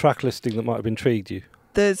what's on the track listing that might have intrigued you.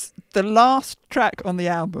 There's the last track on the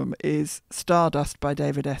album is Stardust by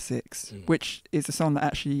David Essex, which is a song that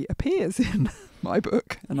actually appears in my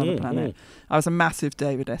book, Another Planet. I was a massive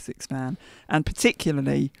David Essex fan, and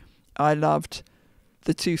particularly I loved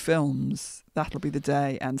the two films, That'll Be the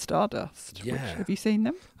Day and Stardust. Yeah. Have you seen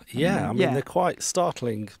them? Yeah, I mean they're quite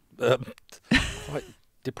startling, quite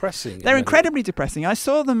depressing. They're incredibly depressing. I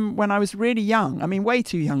saw them when I was really young. I mean, way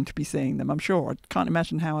too young to be seeing them, I'm sure. I can't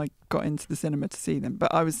imagine how I got into the cinema to see them,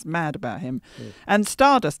 but I was mad about him. And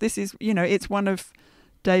Stardust, this is, it's one of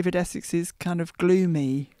David Essex's kind of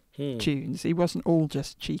gloomy tunes. He wasn't all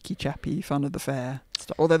just cheeky, chappy, fun of the fair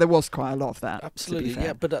stuff, although there was quite a lot of that. Absolutely,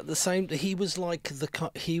 yeah. But at the same, he was like the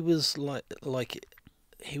kindly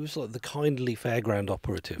fairground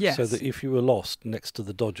operative. Yes. So that if you were lost next to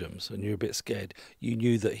the Dodgems and you're a bit scared, you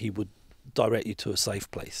knew that he would direct you to a safe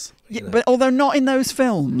place. Yeah, but although not in those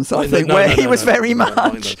films, I think, where he was very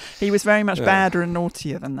much badder and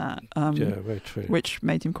naughtier than that. Very true. Which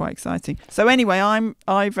made him quite exciting. So anyway,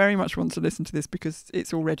 I very much want to listen to this because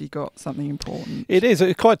it's already got something important. It is.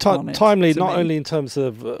 It's quite timely, not me. only in terms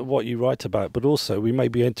of what you write about, but also we may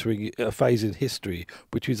be entering a phase in history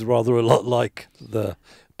which is rather a lot like the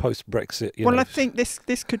post-Brexit. I think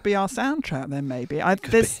this could be our soundtrack then, maybe.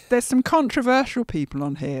 There's some controversial people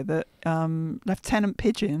on here. That Lieutenant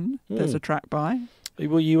Pigeon, there's a track by.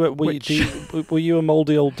 Were you a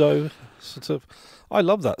mouldy old doe? Sort of. I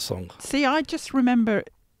love that song. See, I just remember.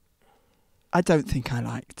 I don't think I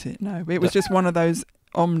liked it. No, it was just one of those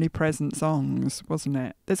omnipresent songs, wasn't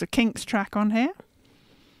it? There's a Kinks track on here.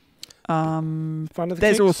 There's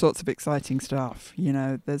Kinks? All sorts of exciting stuff.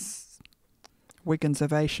 There's Wigan's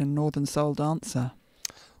Ovation, Northern Soul Dancer.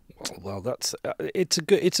 Well, that's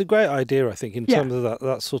it's a great idea, I think, in terms of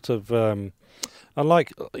that sort of. And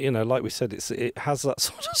like we said, it has that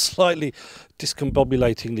sort of slightly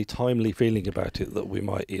discombobulatingly timely feeling about it that we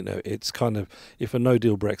might, it's kind of, if a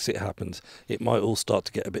no-deal Brexit happens, it might all start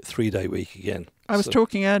to get a bit 3-day week again. I was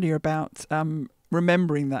talking earlier about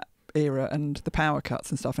remembering that era and the power cuts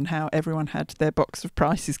and stuff, and how everyone had their box of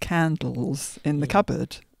Price's candles in the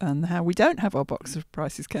cupboard, and how we don't have our box of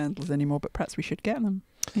Price's candles anymore, but perhaps we should get them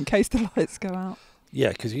in case the lights go out.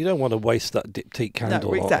 Yeah, because you don't want to waste that diptyque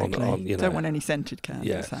candle. No, exactly. on don't want any scented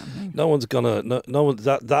candles happening. No one's gonna. No one.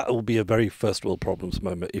 That will be a very first world problems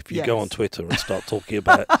moment if you go on Twitter and start talking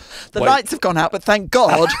about the lights have gone out, but thank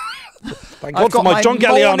God. Thank God I've got for my John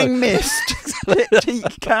Galliano morning mist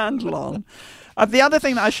diptyque candle on. The other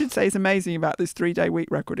thing that I should say is amazing about this 3-day week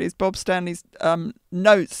record is Bob Stanley's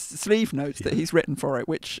sleeve notes that he's written for it,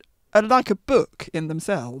 which are like a book in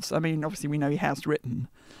themselves. I mean, obviously we know he has written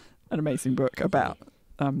an amazing book about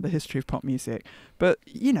the history of pop music, but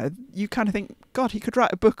you kind of think, God, he could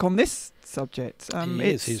write a book on this subject.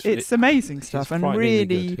 It's amazing stuff and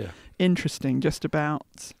really good, interesting, just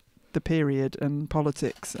about the period and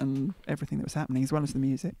politics and everything that was happening, as well as the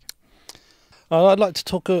music. I'd like to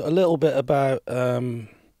talk a little bit about,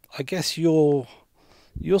 I guess, your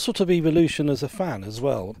sort of evolution as a fan as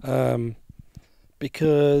well,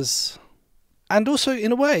 because, and also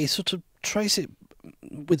in a way, sort of trace it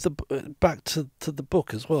with the back to the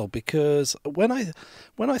book as well, because when I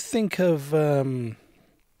think of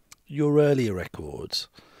your earlier records,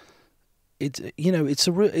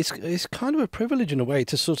 it's kind of a privilege in a way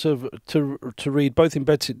to sort of to read both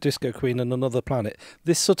Embedded Disco Queen and Another Planet.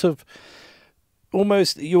 This sort of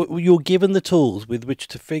almost you're given the tools with which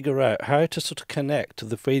to figure out how to sort of connect to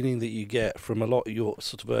the feeling that you get from a lot of your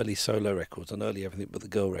sort of early solo records and early Everything But the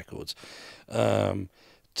Girl records,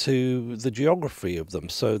 to the geography of them.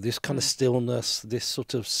 So this kind of stillness, this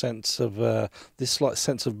sort of sense of this like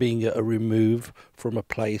sense of being at a remove from a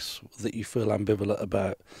place that you feel ambivalent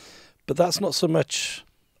about. But that's not so much.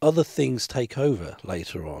 Other things take over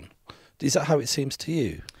later on. Is that how it seems to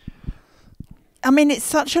you? I mean, it's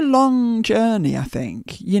such a long journey, I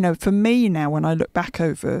think. For me now, when I look back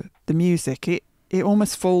over the music, it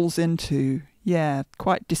almost falls into,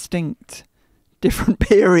 quite distinct, different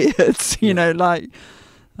periods, like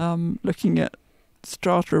looking at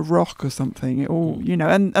strata of rock or something. It all,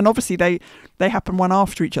 and obviously they happen one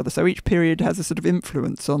after each other. So each period has a sort of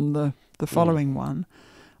influence on the following one.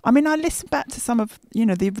 I mean, I listen back to some of,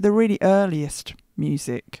 the really earliest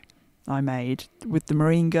music I made with the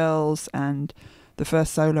Marine Girls and the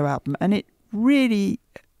first solo album, and it really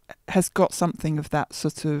has got something of that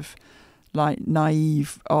sort of like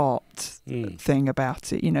naive art thing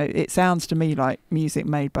about it. You know, it sounds to me like music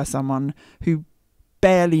made by someone who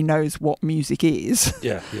barely knows what music is.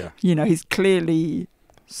 Yeah, yeah. You know, he's clearly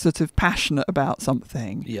sort of passionate about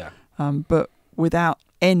something. Yeah. But without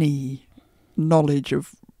any knowledge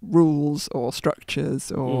of rules or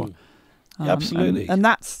structures or absolutely. And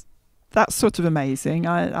that's sort of amazing.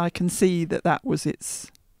 I can see that was its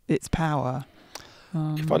power.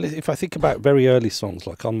 If I think about very early songs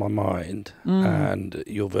like On My Mind and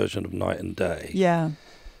your version of Night and Day, yeah,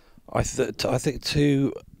 I think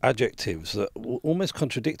two adjectives that almost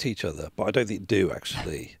contradict each other, but I don't think do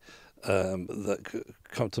actually, that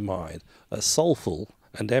come to mind are soulful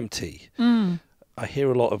and empty. I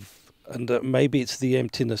hear a lot of, and maybe it's the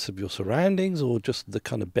emptiness of your surroundings or just the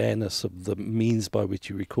kind of bareness of the means by which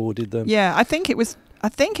you recorded them. Yeah, I think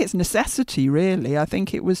it's necessity, really. I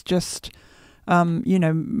think it was just, you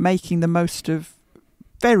know, making the most of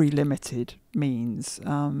very limited means,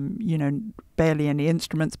 you know, barely any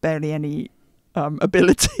instruments, barely any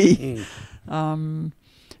ability,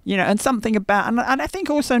 you know, and something about, and I think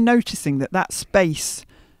also noticing that space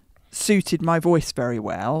suited my voice very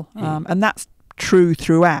well, and that's true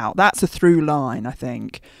throughout. That's a through line, I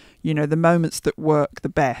think. You know, the moments that work the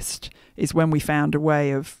best is when we found a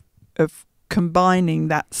way of combining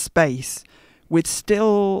that space with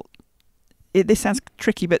still, this sounds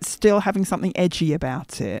tricky, but still having something edgy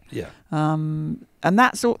about it. Yeah. And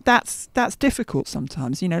that's difficult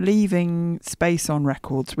sometimes, you know, leaving space on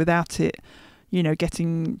records without it, you know,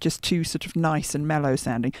 getting just too sort of nice and mellow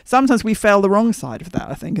sounding. Sometimes we fell the wrong side of that,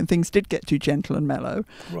 I think, and things did get too gentle and mellow.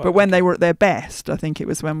 Right, but when they were at their best, I think it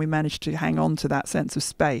was when we managed to hang on to that sense of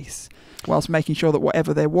space whilst making sure that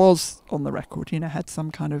whatever there was on the record, you know, had some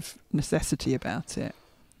kind of necessity about it.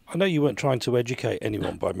 I know you weren't trying to educate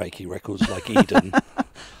anyone by making records like Eden,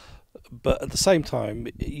 but at the same time,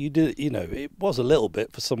 you did. You know, it was a little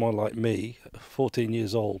bit for someone like me, 14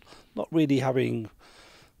 years old, not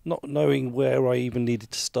knowing where I even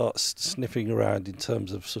needed to start sniffing around in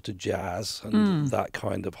terms of sort of jazz and that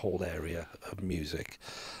kind of whole area of music.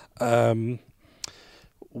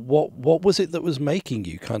 What was it that was making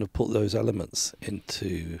you kind of put those elements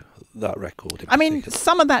into that record? I mean,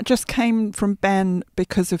 some of that just came from Ben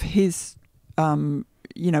because of his, you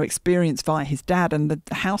know, experience via his dad and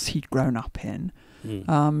the house he'd grown up in. You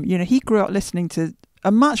know, he grew up listening to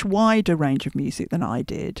a much wider range of music than I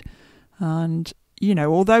did. And, you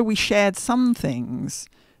know, although we shared some things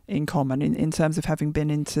in common in terms of having been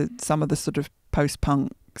into some of the sort of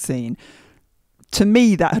post-punk scene, to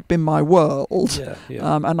me, that had been my world. Yeah,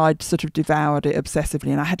 yeah. And I'd sort of devoured it obsessively.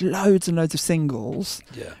 And I had loads and loads of singles.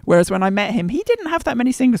 Yeah. Whereas when I met him, he didn't have that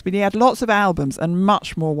many singles, but he had lots of albums and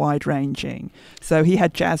much more wide-ranging. So he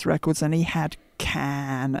had jazz records and he had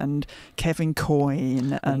Can and Kevin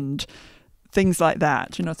Coyne and things like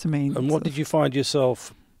that. Do you know what I mean? And what did you find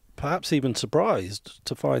yourself perhaps even surprised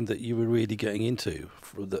to find that you were really getting into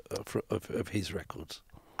of his records?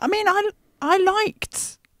 I mean,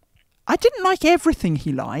 I didn't like everything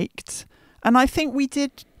he liked, and I think we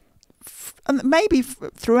did, and maybe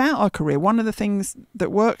throughout our career, one of the things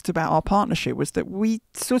that worked about our partnership was that we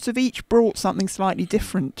sort of each brought something slightly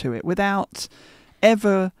different to it without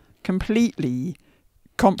ever completely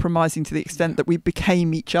compromising to the extent that we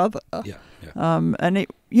became each other. Yeah, yeah. And it,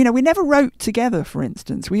 you know, we never wrote together, for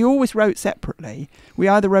instance. We always wrote separately. We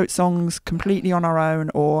either wrote songs completely on our own,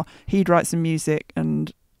 or he'd write some music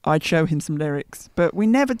and I'd show him some lyrics, but we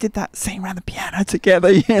never did that sitting around the piano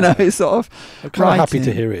together, you know, sort of. I'm kind of happy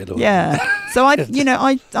to hear it all. Yeah. So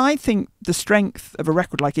I think the strength of a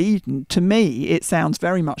record like Eden, to me, it sounds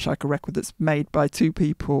very much like a record that's made by two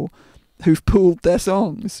people who've pooled their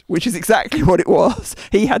songs, which is exactly what it was.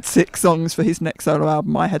 He had 6 songs for his next solo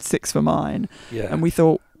album. I had 6 for mine. Yeah. And we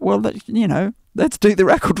thought, well, you know, let's do the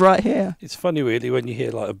record right here. It's funny, really, when you hear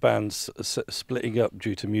like a band splitting up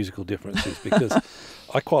due to musical differences, because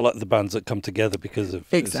I quite like the bands that come together because of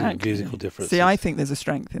musical differences. See, I think there's a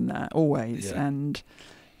strength in that always. Yeah. And,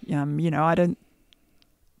 you know,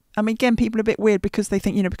 I mean, again, people are a bit weird because they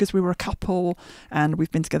think, you know, because we were a couple and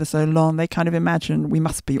we've been together so long, they kind of imagine we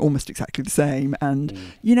must be almost exactly the same. And,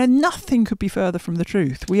 you know, nothing could be further from the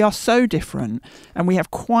truth. We are so different and we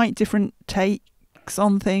have quite different takes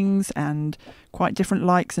on things and quite different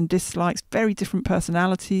likes and dislikes, very different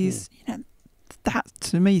personalities. You know, that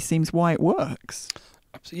to me seems why it works.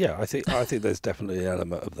 Yeah, I think there's definitely an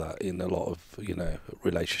element of that in a lot of, you know,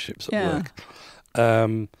 relationships at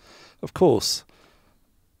work. Of course,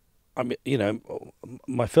 I mean,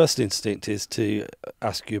 my first instinct is to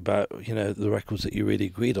ask you about, the records that you really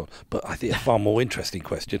agreed on. But I think a far more interesting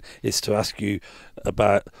question is to ask you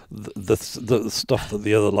about the stuff that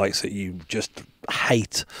the other likes that you just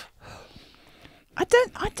hate. I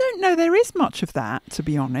don't know. There is much of that, to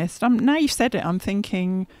be honest. Now you've said it, I'm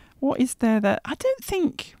thinking, what is there that I don't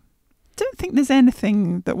think there's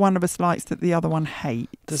anything that one of us likes that the other one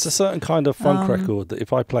hates. There's a certain kind of funk record that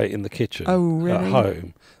if I play it in the kitchen at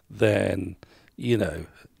home, then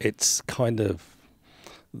it's kind of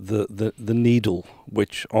the needle,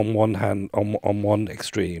 which on one hand, on one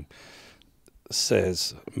extreme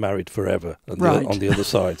says "married forever," and on the other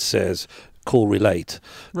side says "call relate."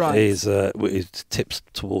 Right, is tips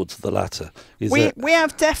towards the latter. We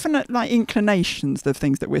have definite inclinations of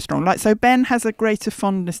things that we're strong. So Ben has a greater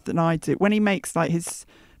fondness than I do when he makes his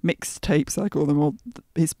mixtapes, I call them, or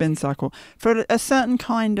his spin cycle, for a certain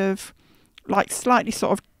kind of slightly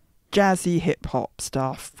sort of jazzy hip hop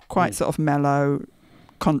stuff, quite sort of mellow,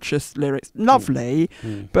 conscious lyrics, lovely.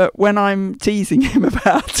 But when I'm teasing him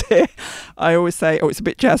about it, I always say, "Oh, it's a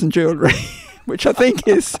bit jazz and jewellery," which I think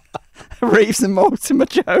is Reeves and Mortimer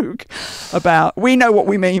joke about, we know what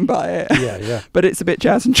we mean by it. Yeah. But it's a bit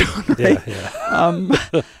jazz and jewellery.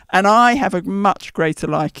 Yeah. And I have a much greater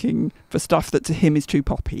liking for stuff that to him is too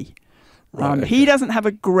poppy. Right, He doesn't have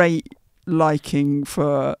a great liking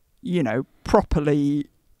for, properly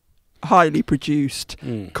highly produced,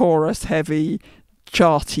 chorus heavy,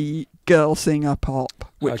 charty girl singer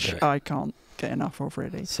pop, which I can't get enough of,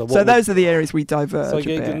 really. So those are the areas we diverge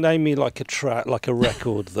a bit. Name me a track, a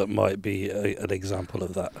record that might be an example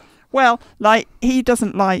of that. Well, he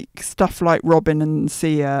doesn't like stuff like Robin and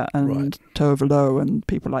Sia and Tove Lo and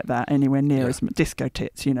people like that anywhere near as disco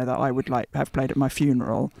tits, that I would have played at my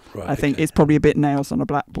funeral. Right, I think it's probably a bit nails on a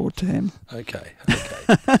blackboard to him. Okay.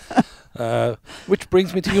 Which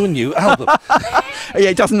brings me to your new album.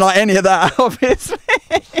 He doesn't like any of that, obviously.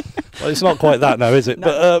 Well, it's not quite that now, is it?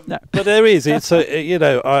 No. But there is. It's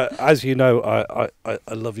as you know,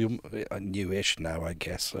 I love your newish now, I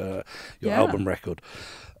guess, your album record,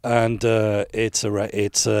 and it's a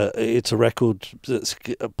record that's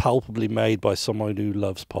palpably made by someone who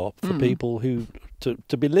loves pop for people who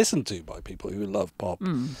to be listened to by people who love pop.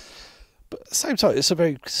 But at the same time,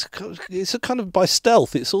 it's a kind of by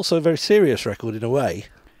stealth. It's also a very serious record in a way.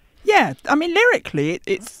 Yeah, I mean, lyrically,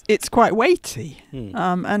 it's quite weighty.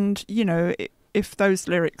 And, if those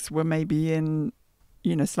lyrics were maybe in,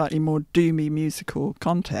 slightly more doomy musical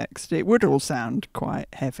context, it would all sound quite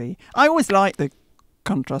heavy. I always like the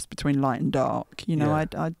contrast between light and dark.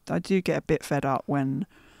 I do get a bit fed up when...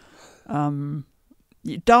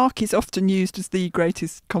 dark is often used as the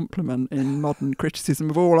greatest compliment in modern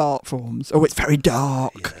criticism of all art forms. Oh, it's very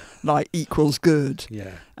dark, equals good.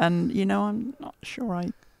 Yeah. And, I'm not sure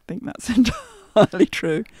I think that's entirely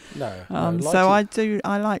true. No.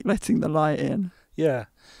 I like letting the light in. Yeah.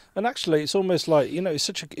 And actually, it's almost like,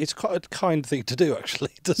 it's quite a kind thing to do,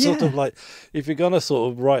 actually, to sort of if you're going to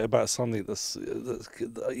sort of write about something that's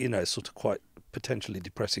sort of quite potentially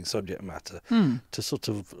depressing subject matter, to sort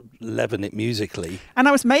of leaven it musically. And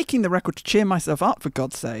I was making the record to cheer myself up, for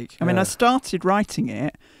God's sake. I mean, I started writing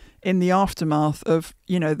it in the aftermath of,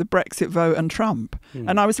 the Brexit vote and Trump.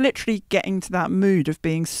 And I was literally getting to that mood of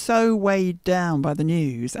being so weighed down by the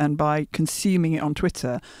news and by consuming it on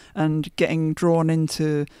Twitter and getting drawn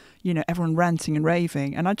into, everyone ranting and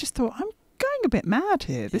raving. And I just thought, I'm going a bit mad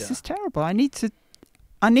here. This is terrible. I need to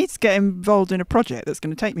get involved in a project that's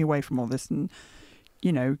going to take me away from all this and,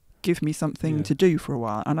 give me something to do for a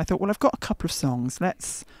while. And I thought, well, I've got a couple of songs.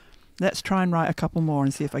 Let's try and write a couple more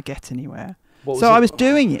and see if I get anywhere. I was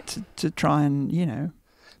doing it to try and,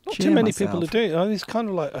 not too many people are doing it. It's kind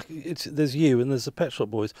of like, there's you and there's the Pet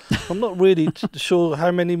Shop Boys. I'm not really sure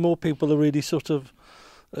how many more people are really sort of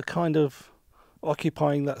kind of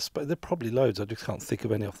occupying that space. There are probably loads. I just can't think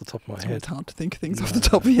of any off the top of my head. It's hard to think of things off the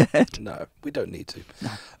top of your head. No, we don't need to.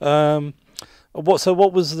 No.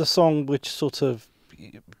 What was the song which sort of,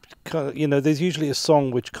 there's usually a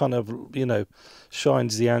song which kind of,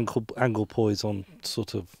 shines the angle poise on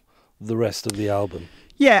sort of the rest of the album.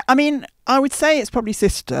 Yeah, I mean, I would say it's probably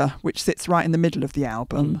Sister, which sits right in the middle of the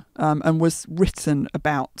album, and was written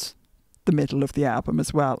about the middle of the album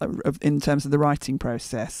as well, in terms of the writing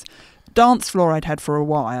process. Dance Floor I'd had for a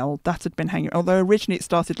while. That had been hanging, although originally it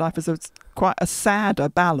started life as quite a sadder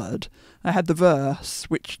ballad. I had the verse,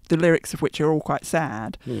 the lyrics of which are all quite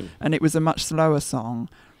sad, and it was a much slower song,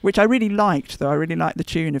 which I really liked, though. I really liked the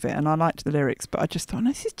tune of it, and I liked the lyrics, but I just thought,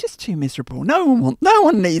 this is just too miserable. No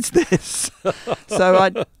one needs this. So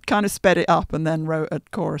I kind of sped it up and then wrote a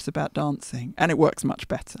chorus about dancing, and it works much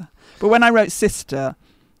better. But when I wrote Sister,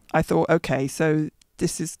 I thought, okay, so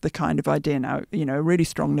this is the kind of idea now, you know, a really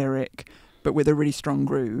strong lyric, but with a really strong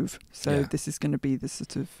groove. So this is going to be the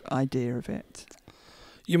sort of idea of it.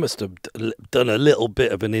 You must have done a little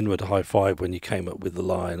bit of an inward high five when you came up with the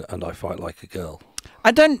line, "And I fight like a girl."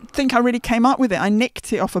 I don't think I really came up with it. I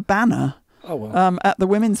nicked it off a banner at the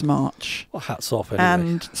Women's March. Well, hats off anyway.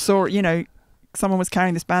 And saw, you know, someone was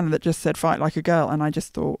carrying this banner that just said "Fight like a girl," and I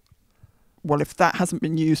just thought, well, if that hasn't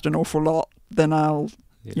been used an awful lot, then I'll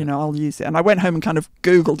use it. And I went home and kind of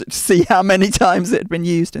Googled it to see how many times it had been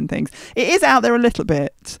used and things. It is out there a little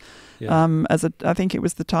bit. Yeah. I think it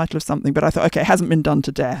was the title of something, but I thought, okay, it hasn't been done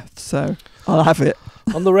to death, so I'll have it.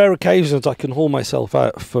 On the rare occasions I can haul myself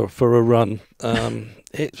out for a run,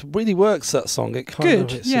 it really works, that song. It's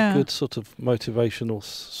a good sort of motivational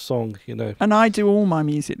song, you know. And I do all my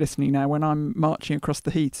music listening now when I'm marching across the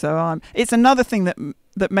heath, so it's another thing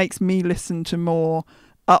that makes me listen to more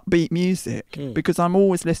upbeat music, because I'm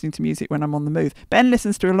always listening to music when I'm on the move. Ben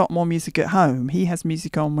listens to a lot more music at home. He has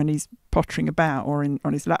music on when he's pottering about or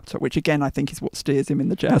on his laptop, which again I think is what steers him in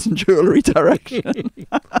the jazz and jewellery direction.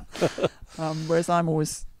 Whereas I'm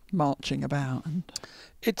always marching about. And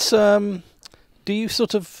it's do you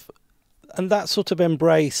sort of, and that sort of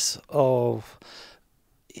embrace of,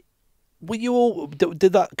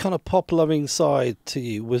 did that kind of pop loving side to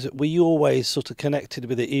you, were you always sort of connected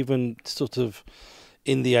with it, even sort of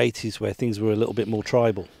in the 80s where things were a little bit more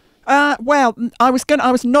tribal? Well, I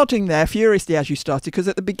was nodding there furiously as you started, because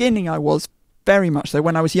at the beginning I was very much so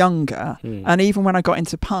when I was younger, and even when I got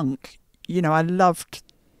into punk, you know, I loved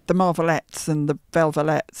the Marvelettes and the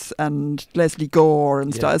Velvelettes and Leslie Gore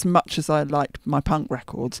and stuff as much as I liked my punk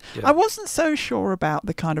records. Yeah. I wasn't so sure about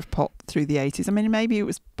the kind of pop through the 80s. I mean, maybe it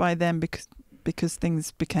was by then because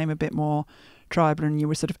things became a bit more tribal and you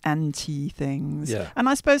were sort of anti things. Yeah. And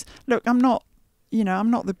I suppose, look, I'm not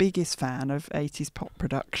the biggest fan of 80s pop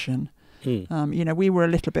production. You know, we were a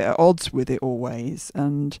little bit at odds with it always,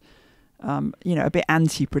 and you know, a bit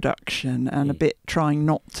anti-production and a bit trying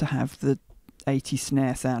not to have the 80s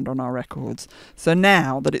snare sound on our records. So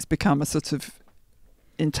now that it's become a sort of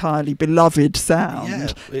entirely beloved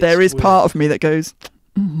sound, there is part of me that goes,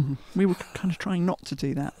 we were kind of trying not to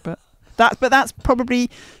do that, but that's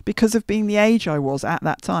probably because of being the age I was at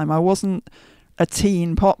that time. I wasn't a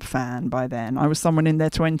teen pop fan by then. I was someone in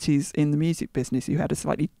their 20s in the music business who had a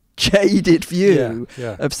slightly jaded view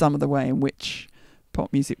of some of the way in which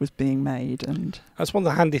pop music was being made. And that's one of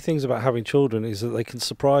the handy things about having children, is that they can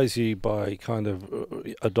surprise you by kind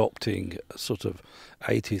of adopting sort of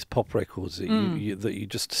 80s pop records that you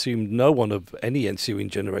just assumed no one of any ensuing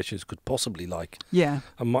generations could possibly like. Yeah.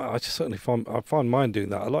 And I certainly find mine doing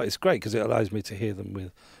that. It's great because it allows me to hear them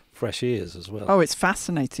with fresh ears as well. Oh, it's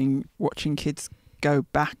fascinating watching kids go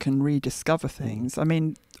back and rediscover things. I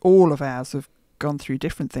mean, all of ours have gone through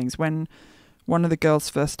different things. When one of the girls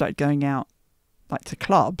first started going out like to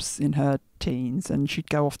clubs in her teens, and she'd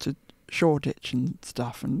go off to Shoreditch and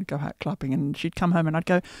stuff and go out clubbing, and she'd come home and I'd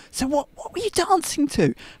go, so what were you dancing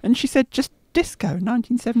to? And she said, just disco,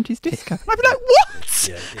 1970s disco. And I'd be like, what?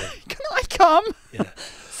 Can I come?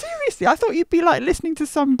 Seriously, I thought you'd be like listening to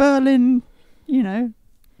some Berlin, you know,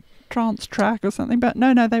 trance track or something, but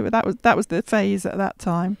no, that was the phase at that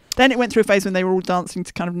time. Then it went through a phase when they were all dancing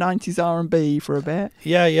to kind of 90s R&B for a bit.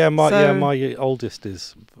 My oldest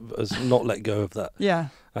has not let go of that. Yeah.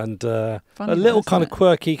 And a little kind of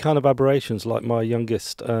quirky kind of aberrations, like my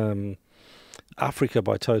youngest, Africa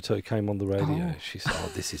by Toto came on the radio. She said,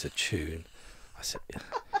 this is a tune. I said,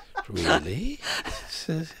 really?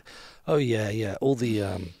 Oh yeah, all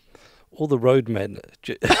the roadmen,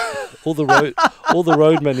 all the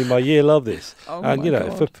roadmen in my year love this. And you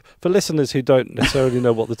know, for listeners who don't necessarily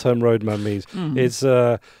know what the term roadman means, it's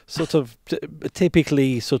sort of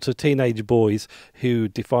typically sort of teenage boys who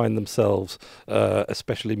define themselves,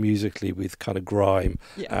 especially musically, with kind of grime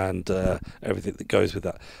and everything that goes with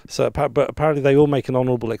that. So, but apparently they all make an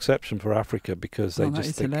honourable exception for Africa, because they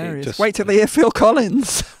just think hilarious. Wait till they hear Phil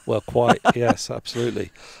Collins. Well, quite yes,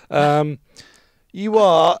 absolutely. You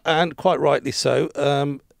are, and quite rightly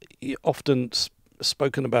so, you're often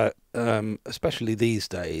spoken about, especially these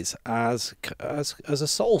days, as a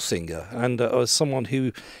soul singer, and as someone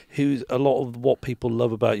who a lot of what people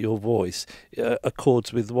love about your voice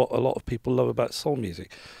accords with what a lot of people love about soul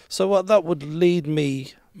music. So that would lead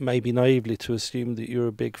me, maybe naively, to assume that you're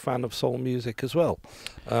a big fan of soul music as well.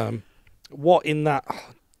 What in that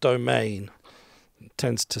domain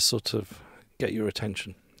tends to sort of get your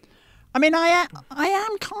attention? I mean, I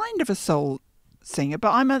am kind of a soul singer,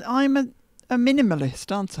 but I'm a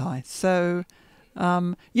minimalist, aren't I? So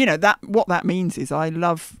what that means is I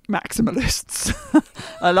love maximalists.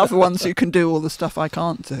 I love the ones who can do all the stuff I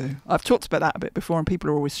can't do. I've talked about that a bit before, and people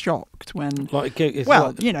are always shocked when.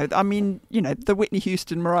 The Whitney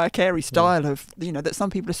Houston, Mariah Carey style of that some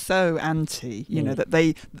people are so anti.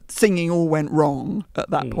 That singing all went wrong at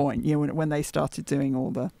that point. When they started doing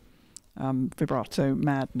all the vibrato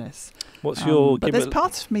madness. What's your? But there's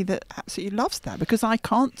part of me that absolutely loves that because I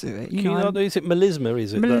can't do it. Is it melisma?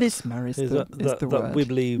 Is it melisma? Is the word?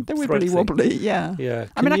 Wibbly, the wibbly wobbly. Yeah. Yeah.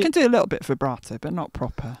 I can do a little bit of vibrato, but not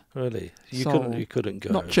proper. Really, you couldn't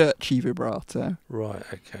go. Not churchy vibrato. Right.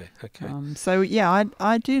 Okay.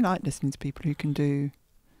 I do like listening to people who can do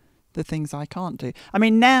the things I can't do. I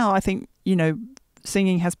mean, now I think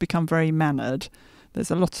singing has become very mannered.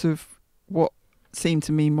 There's a lot of what seem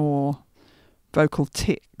to me more vocal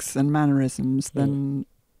tics and mannerisms than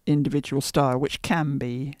individual style, which can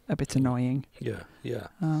be a bit annoying.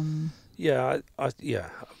 I'm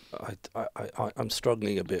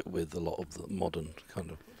struggling a bit with a lot of the modern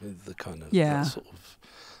that sort of.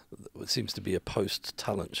 It seems to be a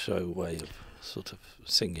post-talent show way of sort of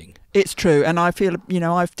singing. It's true, and I feel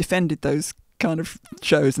I've defended those kind of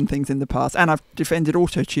shows and things in the past, and I've defended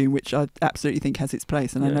auto-tune, which I absolutely think has its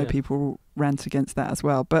place, and I know people rant against that as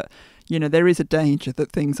well, but there is a danger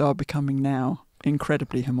that things are becoming now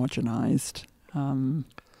incredibly homogenized.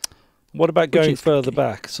 What about going further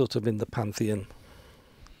back, sort of in the pantheon?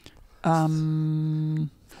 Donny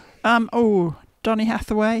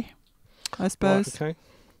Hathaway, I suppose. Right, okay.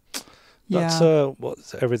 That's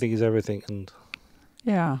what's Everything Is Everything, and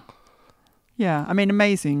yeah, I mean,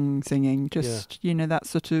 amazing singing, just that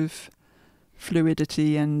sort of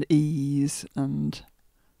fluidity and ease and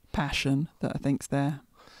passion that I think's there.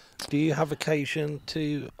 Do you have occasion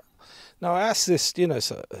to? Now I ask this,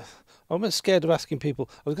 so I'm scared of asking people.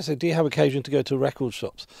 I was going to say, do you have occasion to go to record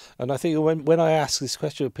shops? And I think when I ask this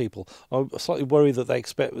question of people, I'm slightly worried that they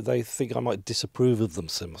think I might disapprove of them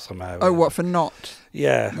somehow. Oh, what, for not?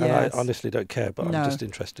 Yeah, yes. And I honestly don't care, but I'm just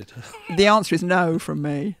interested. The answer is no from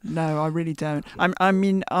me. No, I really don't. I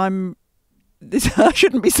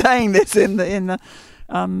shouldn't be saying this in the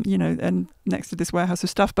and next to this warehouse of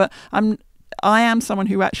stuff, but I am someone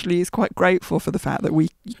who actually is quite grateful for the fact that we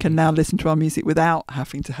can now listen to our music without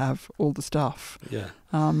having to have all the stuff. Yeah.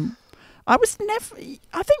 I think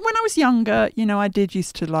when I was younger, I did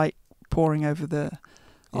used to like poring over the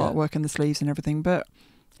artwork and the sleeves and everything, but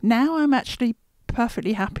now I'm actually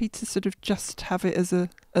perfectly happy to sort of just have it as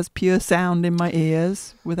pure sound in my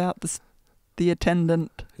ears without the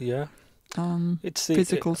attendant. Yeah. It's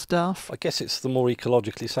physical stuff. I guess it's the more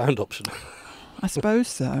ecologically sound option. I suppose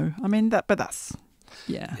so. I mean but that's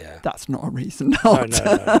that's not a reason not.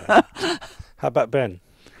 No. How about Ben?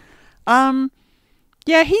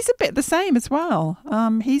 He's a bit the same as well.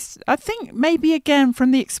 I think maybe again from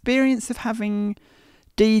the experience of having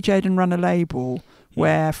DJ'd and run a label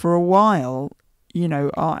where for a while,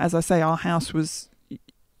 as I say, our house was,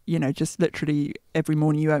 just literally every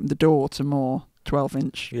morning you opened the door to more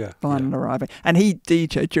 12-inch vinyl arriving, and he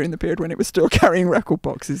DJ'd during the period when it was still carrying record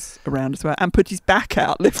boxes around as well, and put his back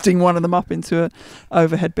out lifting one of them up into a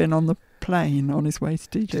overhead bin on the plane on his way to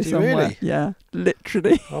DJ somewhere. Really? Yeah,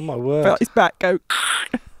 literally. Oh my word! Felt his back go.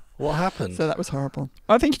 What happened? So that was horrible.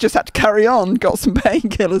 I think he just had to carry on, got some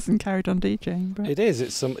painkillers, and carried on DJing. But it is.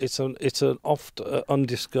 It's an oft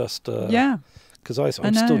undiscussed. Because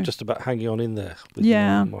I'm still just about hanging on in there with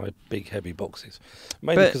my big heavy boxes,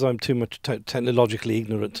 mainly because I'm too much technologically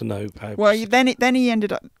ignorant to know how. Well, then he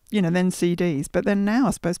ended up, then CDs, but then now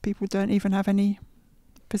I suppose people don't even have any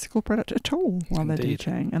physical product at all while they're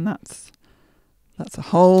DJing, and that's a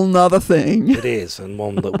whole nother thing. It is, and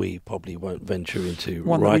one that we probably won't venture into.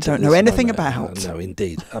 One that we don't know anything about. No,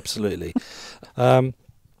 indeed, absolutely. So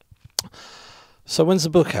when's the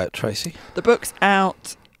book out, Tracy? The book's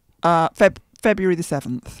out February the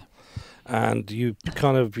 7th. And you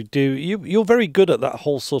you're very good at that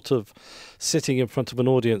whole sort of sitting in front of an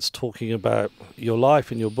audience talking about your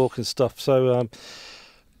life and your book and stuff. So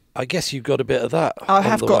I guess you've got a bit of that. I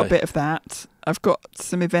have got a bit of that. I've got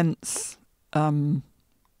some events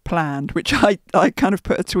planned, which I kind of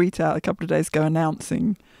put a tweet out a couple of days ago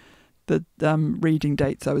announcing the reading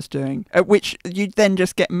dates I was doing, at which you then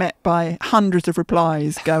just get met by hundreds of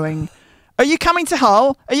replies going, are you coming to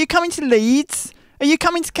Hull? Are you coming to Leeds? Are you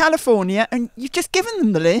coming to California? And you've just given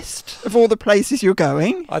them the list of all the places you're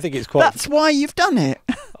going. I think it's quite. That's why you've done it.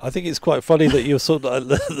 I think it's quite funny that you're sort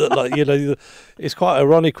of it's quite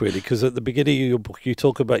ironic really, because at the beginning of your book you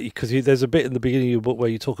talk about, because there's a bit in the beginning of your book where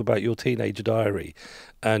you talk about your teenage diary,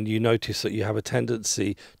 and you notice that you have a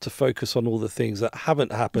tendency to focus on all the things that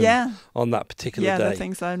haven't happened on that particular day. The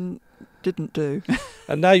things I'm didn't do.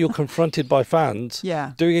 And now you're confronted by fans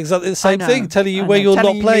Yeah. doing exactly the same thing, telling you I where know, you're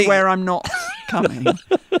telling not playing. me where I'm not coming.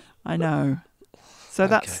 I know. So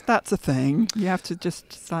Okay. that's a thing. You have to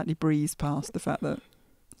just slightly breeze past the fact that,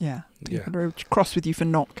 people are cross with you for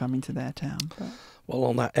not coming to their town. But Well,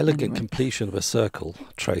 on that elegant Anyway. completion of a circle, very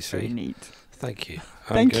Tracy, neat. thank you.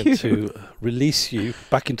 Thank I'm going you. to release you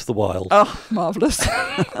back into the wild. Oh, marvellous.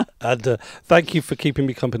 And thank you for keeping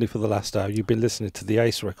me company for the last hour. You've been listening to the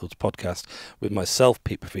Ace Records podcast with myself,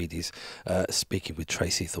 Pete Paphides, speaking with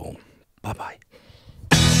Tracey Thorn. Bye-bye.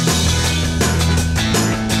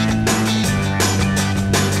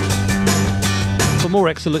 For more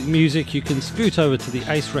excellent music, you can scoot over to the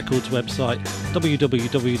Ace Records website,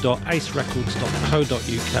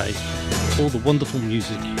 www.acerecords.co.uk. All the wonderful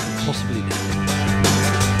music you could possibly need.